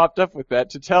just popped up with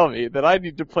that to tell me that I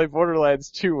need to play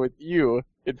Borderlands 2 with you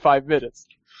in 5 minutes.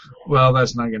 Well,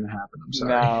 that's not going to happen. I'm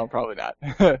sorry. No, probably not.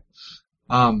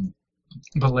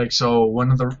 But like, so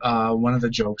one of the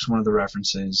jokes, one of the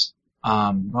references.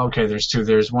 Okay, there's two.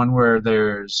 There's one where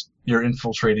you're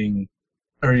infiltrating,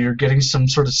 or you're getting some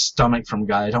sort of stomach from a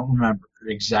guy. I don't remember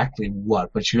exactly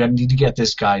what, but you need to get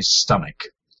this guy's stomach.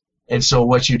 And so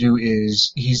what you do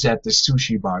is, he's at this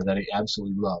sushi bar that he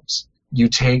absolutely loves. You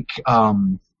take a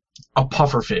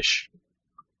pufferfish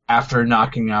after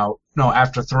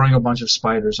throwing a bunch of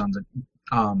spiders on the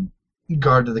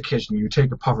guard to the kitchen. You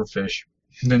take a pufferfish,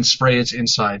 and then spray its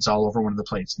insides all over one of the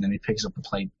plates, and then he picks up the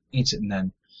plate, eats it, and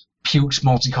then pukes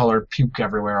multicolored puke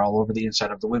everywhere all over the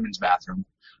inside of the women's bathroom.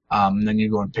 And then you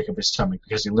go and pick up his stomach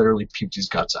because he literally puked his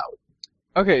guts out.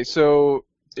 Okay, so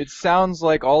it sounds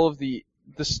like all of the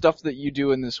stuff that you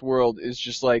do in this world is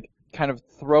just like kind of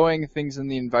throwing things in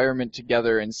the environment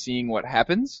together and seeing what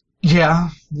happens? Yeah,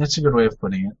 that's a good way of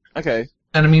putting it. Okay.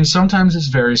 And I mean, sometimes it's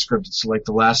very scripted. So like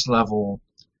the last level,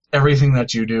 everything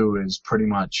that you do is pretty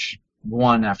much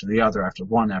one after the other after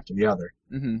one after the other.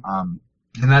 Mm-hmm.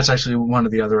 And that's actually one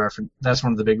of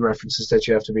the big references that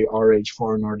you have to be our age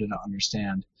for in order to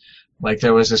understand. Like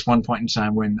there was this one point in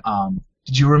time when,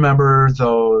 did you remember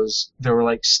those, there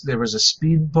was a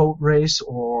speedboat race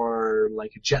or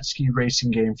like a jet ski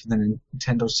racing game for the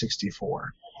Nintendo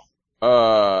 64?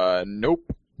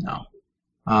 Nope. No.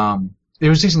 It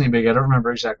was decently big. I don't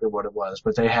remember exactly what it was,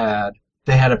 but they had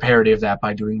a parody of that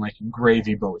by doing like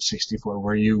Gravy Boat 64,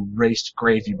 where you raced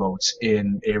gravy boats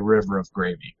in a river of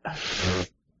gravy.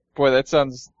 Boy, that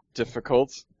sounds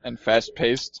difficult and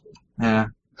fast-paced. Yeah.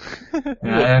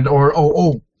 And I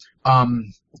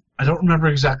don't remember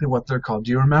exactly what they're called.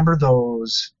 Do you remember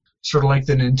those sort of like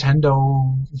the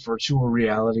Nintendo virtual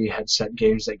reality headset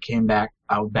games that came out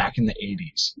back in the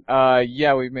 80s?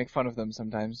 Yeah, we make fun of them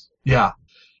sometimes. Yeah.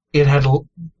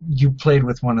 You played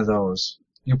with one of those.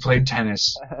 You played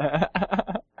tennis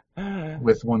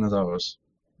with one of those.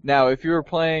 Now, if you were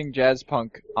playing Jazz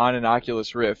Punk on an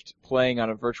Oculus Rift, playing on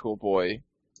a Virtual Boy,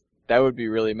 that would be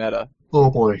really meta. Oh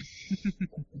boy.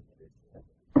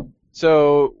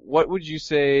 So, what would you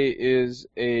say is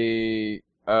a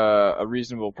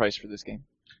reasonable price for this game?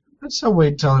 I'd say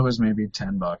wait till it was maybe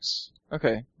 $10.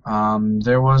 Okay.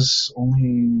 There was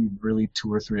only really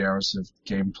 2 or 3 hours of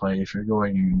gameplay if you're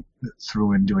going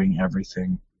through and doing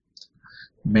everything.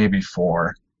 Maybe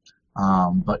 4.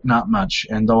 But not much.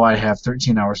 And though I have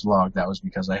 13 hours logged, that was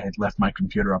because I had left my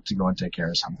computer up to go and take care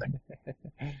of something.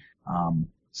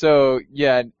 So,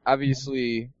 yeah,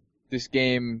 obviously, this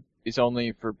game is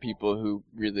only for people who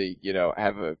really,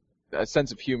 have a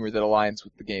sense of humor that aligns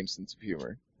with the game's sense of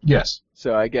humor. Yes.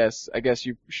 So I guess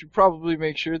you should probably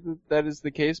make sure that is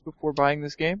the case before buying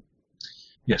this game.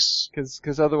 Yes.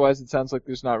 Because otherwise it sounds like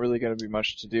there's not really going to be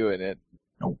much to do in it.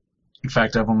 Nope. In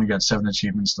fact, I've only got 7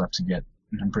 achievements left to get,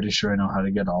 and I'm pretty sure I know how to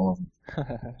get all of them.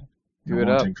 Do it won't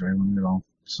up. take very long at all.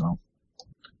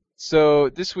 So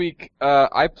this week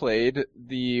I played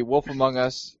the Wolf Among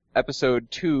Us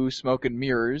Episode 2, Smoke and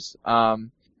Mirrors.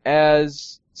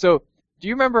 So do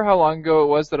you remember how long ago it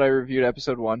was that I reviewed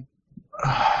Episode 1?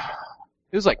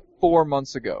 It was like 4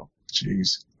 months ago.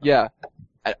 Jeez. Yeah.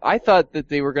 I thought that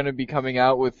they were going to be coming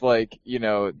out with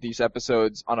these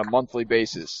episodes on a monthly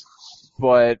basis.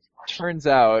 But turns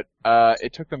out,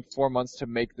 it took them 4 months to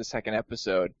make the second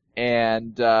episode.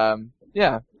 And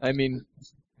yeah, I mean,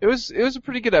 it was a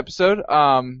pretty good episode.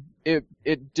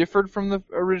 It differed from the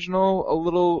original a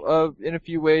little in a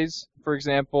few ways. For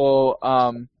example,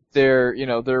 there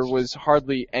was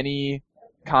hardly any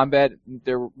combat.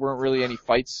 There weren't really any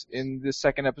fights in this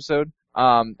second episode.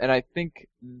 And I think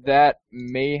that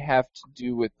may have to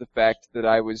do with the fact that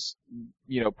I was,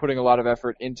 putting a lot of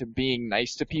effort into being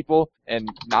nice to people and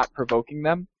not provoking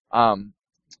them.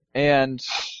 And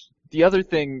the other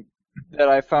thing that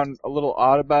I found a little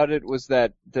odd about it was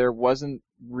that there wasn't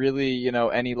really,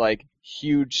 any like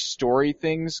huge story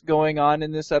things going on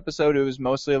in this episode. It was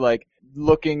mostly like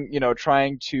looking,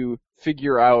 trying to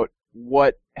figure out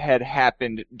what had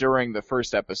happened during the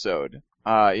first episode.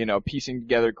 Piecing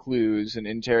together clues and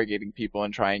interrogating people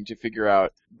and trying to figure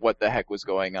out what the heck was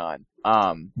going on.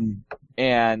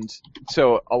 And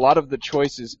so a lot of the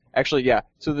choices, actually, yeah,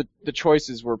 so the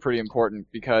choices were pretty important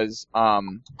because,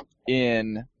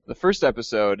 in the first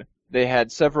episode, they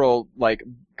had several, like,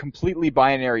 completely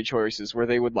binary choices where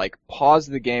they would, like, pause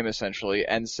the game, essentially,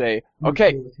 and say,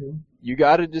 okay, you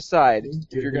gotta decide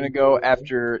if you're gonna go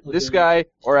after this guy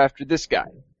or after this guy.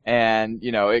 And,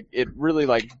 it really,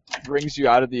 like, brings you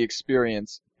out of the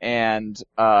experience and,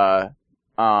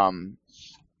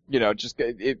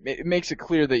 it makes it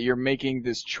clear that you're making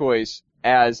this choice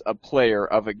as a player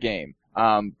of a game.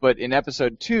 But in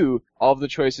episode 2, all of the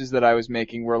choices that I was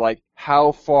making were like,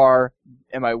 how far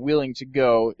am I willing to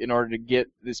go in order to get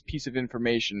this piece of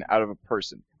information out of a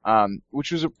person?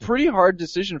 Which was a pretty hard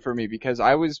decision for me because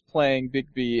I was playing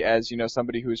Bigby as,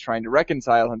 somebody who was trying to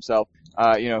reconcile himself,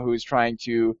 who was trying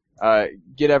to,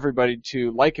 get everybody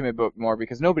to like him a bit more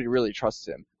because nobody really trusts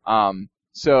him.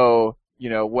 So,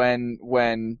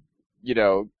 when,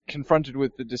 confronted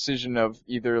with the decision of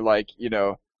either like,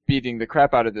 beating the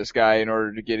crap out of this guy in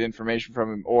order to get information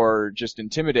from him or just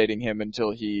intimidating him until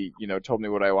he, told me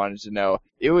what I wanted to know.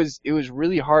 It was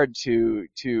really hard to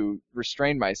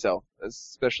restrain myself,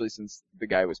 especially since the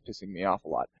guy was pissing me off a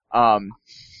lot.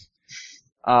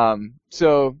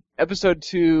 So episode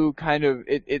 2 kind of,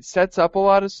 it sets up a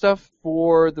lot of stuff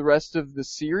for the rest of the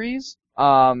series.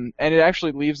 And it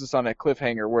actually leaves us on a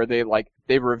cliffhanger where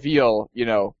they reveal,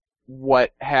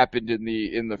 what happened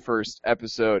in the first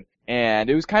episode. And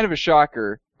it was kind of a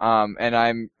shocker,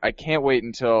 and I can't wait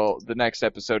until the next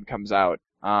episode comes out.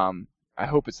 I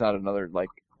hope it's not another,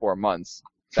 4 months.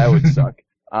 That would suck.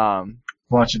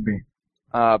 Watch it be.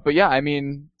 But yeah, I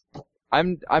mean,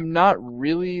 I'm not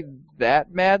really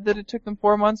that mad that it took them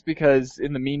 4 months because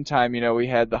in the meantime, we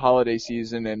had the holiday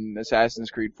season and Assassin's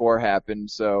Creed 4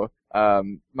 happened, so,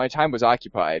 my time was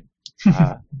occupied.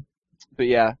 But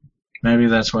yeah. Maybe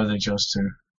that's why they chose to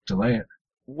delay it.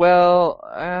 Well,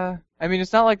 I mean,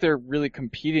 it's not like they're really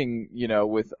competing,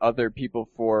 with other people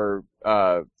for,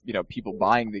 people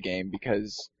buying the game,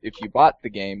 because if you bought the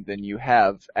game, then you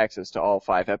have access to all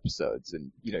 5 episodes,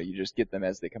 and, you just get them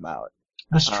as they come out.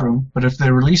 That's true, but if they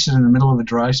release it in the middle of a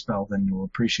dry spell, then you'll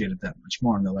appreciate it that much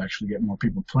more, and they'll actually get more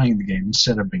people playing the game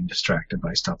instead of being distracted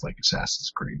by stuff like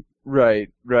Assassin's Creed. Right.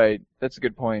 That's a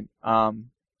good point.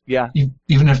 Yeah.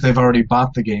 Even if they've already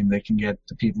bought the game, they can get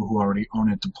the people who already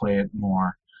own it to play it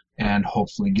more and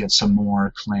hopefully get some more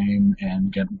acclaim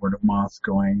and get word of mouth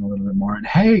going a little bit more. And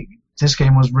hey, this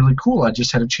game was really cool. I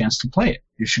just had a chance to play it.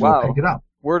 You should go pick it up.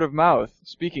 Word of mouth.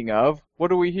 Speaking of,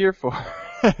 what are we here for?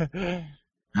 I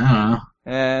don't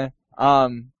know.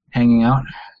 Hanging out.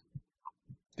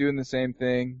 Doing the same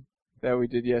thing that we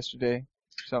did yesterday.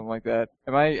 Something like that.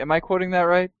 Am I quoting that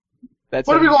right? What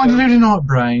are we going to do tonight,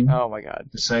 Brian? Oh my god.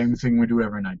 The same thing we do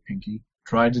every night, Pinky.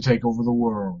 Tried to take over the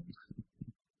world.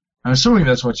 I'm assuming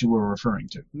that's what you were referring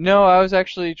to. No, I was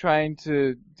actually trying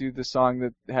to do the song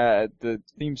that had the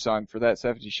theme song for That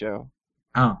 70s Show.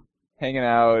 Oh. Hanging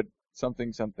out,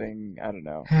 something, I don't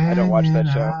know. I don't watch that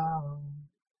show.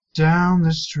 Down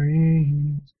the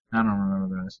street. I don't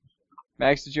remember that.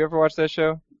 Max, did you ever watch that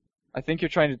show? I think you're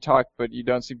trying to talk, but you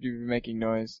don't seem to be making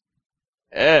noise.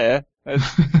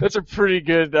 That's a pretty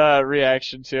good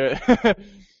reaction to it.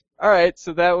 Alright,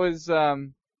 so that was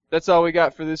that's all we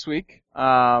got for this week. There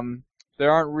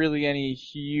aren't really any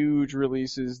huge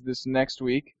releases this next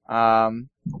week.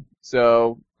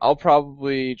 So I'll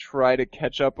probably try to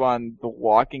catch up on The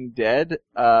Walking Dead,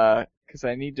 because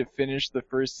I need to finish the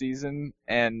first season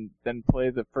and then play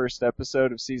the first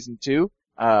episode of season 2.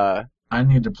 I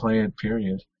need to play it,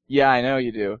 period. Yeah, I know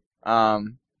you do.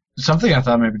 Something I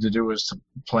thought maybe to do was to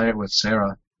play it with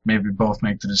Sarah. Maybe both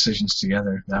make the decisions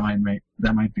together. That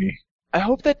might be. I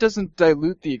hope that doesn't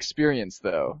dilute the experience,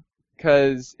 though,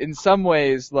 because in some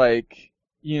ways, the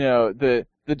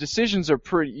decisions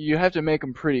are you have to make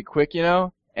them pretty quick,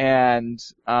 And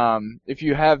if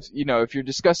you're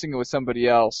discussing it with somebody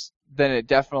else, then it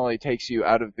definitely takes you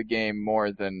out of the game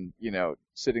more than,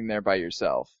 sitting there by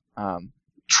yourself.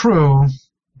 True,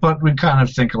 but we kind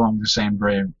of think along the same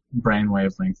brain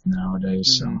wavelength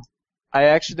nowadays, so. I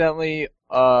accidentally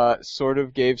sort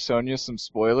of gave Sonia some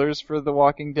spoilers for The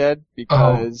Walking Dead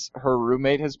because her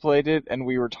roommate has played it and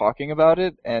we were talking about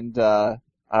it, and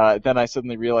then I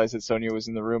suddenly realized that Sonia was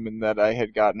in the room and that I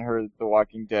had gotten her The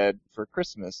Walking Dead for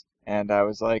Christmas, and I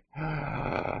was like,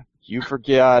 you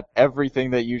forgot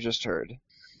everything that you just heard.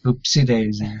 Oopsie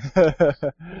daisy.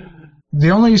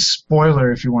 The only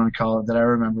spoiler, if you want to call it, that I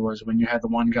remember was when you had the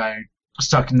one guy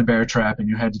stuck in the bear trap and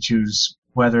you had to choose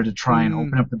whether to try and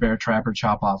open up the bear trap or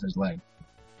chop off his leg.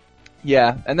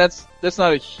 Yeah, and that's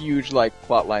not a huge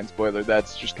plotline spoiler.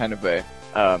 That's just kind of a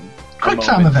quick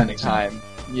time event.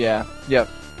 Yeah, yep.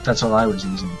 That's all I was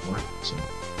using it for.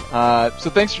 So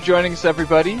thanks for joining us,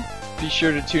 everybody. Be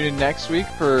sure to tune in next week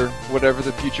for whatever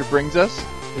the future brings us.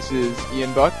 This is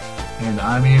Ian Buck. And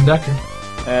I'm Ian Decker.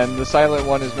 And the silent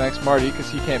one is Max Marty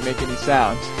because he can't make any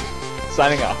sound.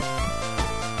 Signing off.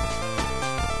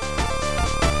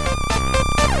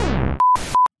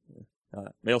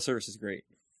 Mail service is great.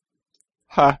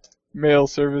 Ha! Mail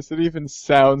service. It even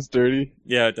sounds dirty.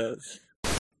 Yeah, it does.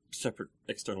 Separate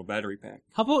external battery pack.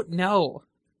 How about no?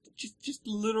 Just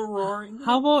a little roaring.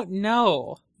 How about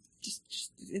no?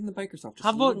 Just in the Microsoft.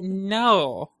 How about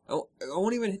no? Oh, I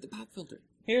won't even hit the pop filter.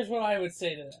 Here's what I would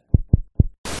say to that.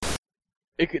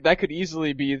 That could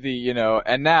easily be the,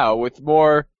 and now with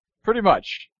more, pretty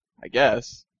much, I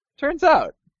guess. Turns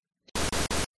out.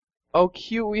 Oh,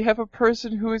 cute, we have a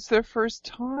person who is their first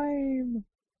time.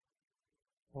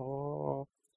 Oh.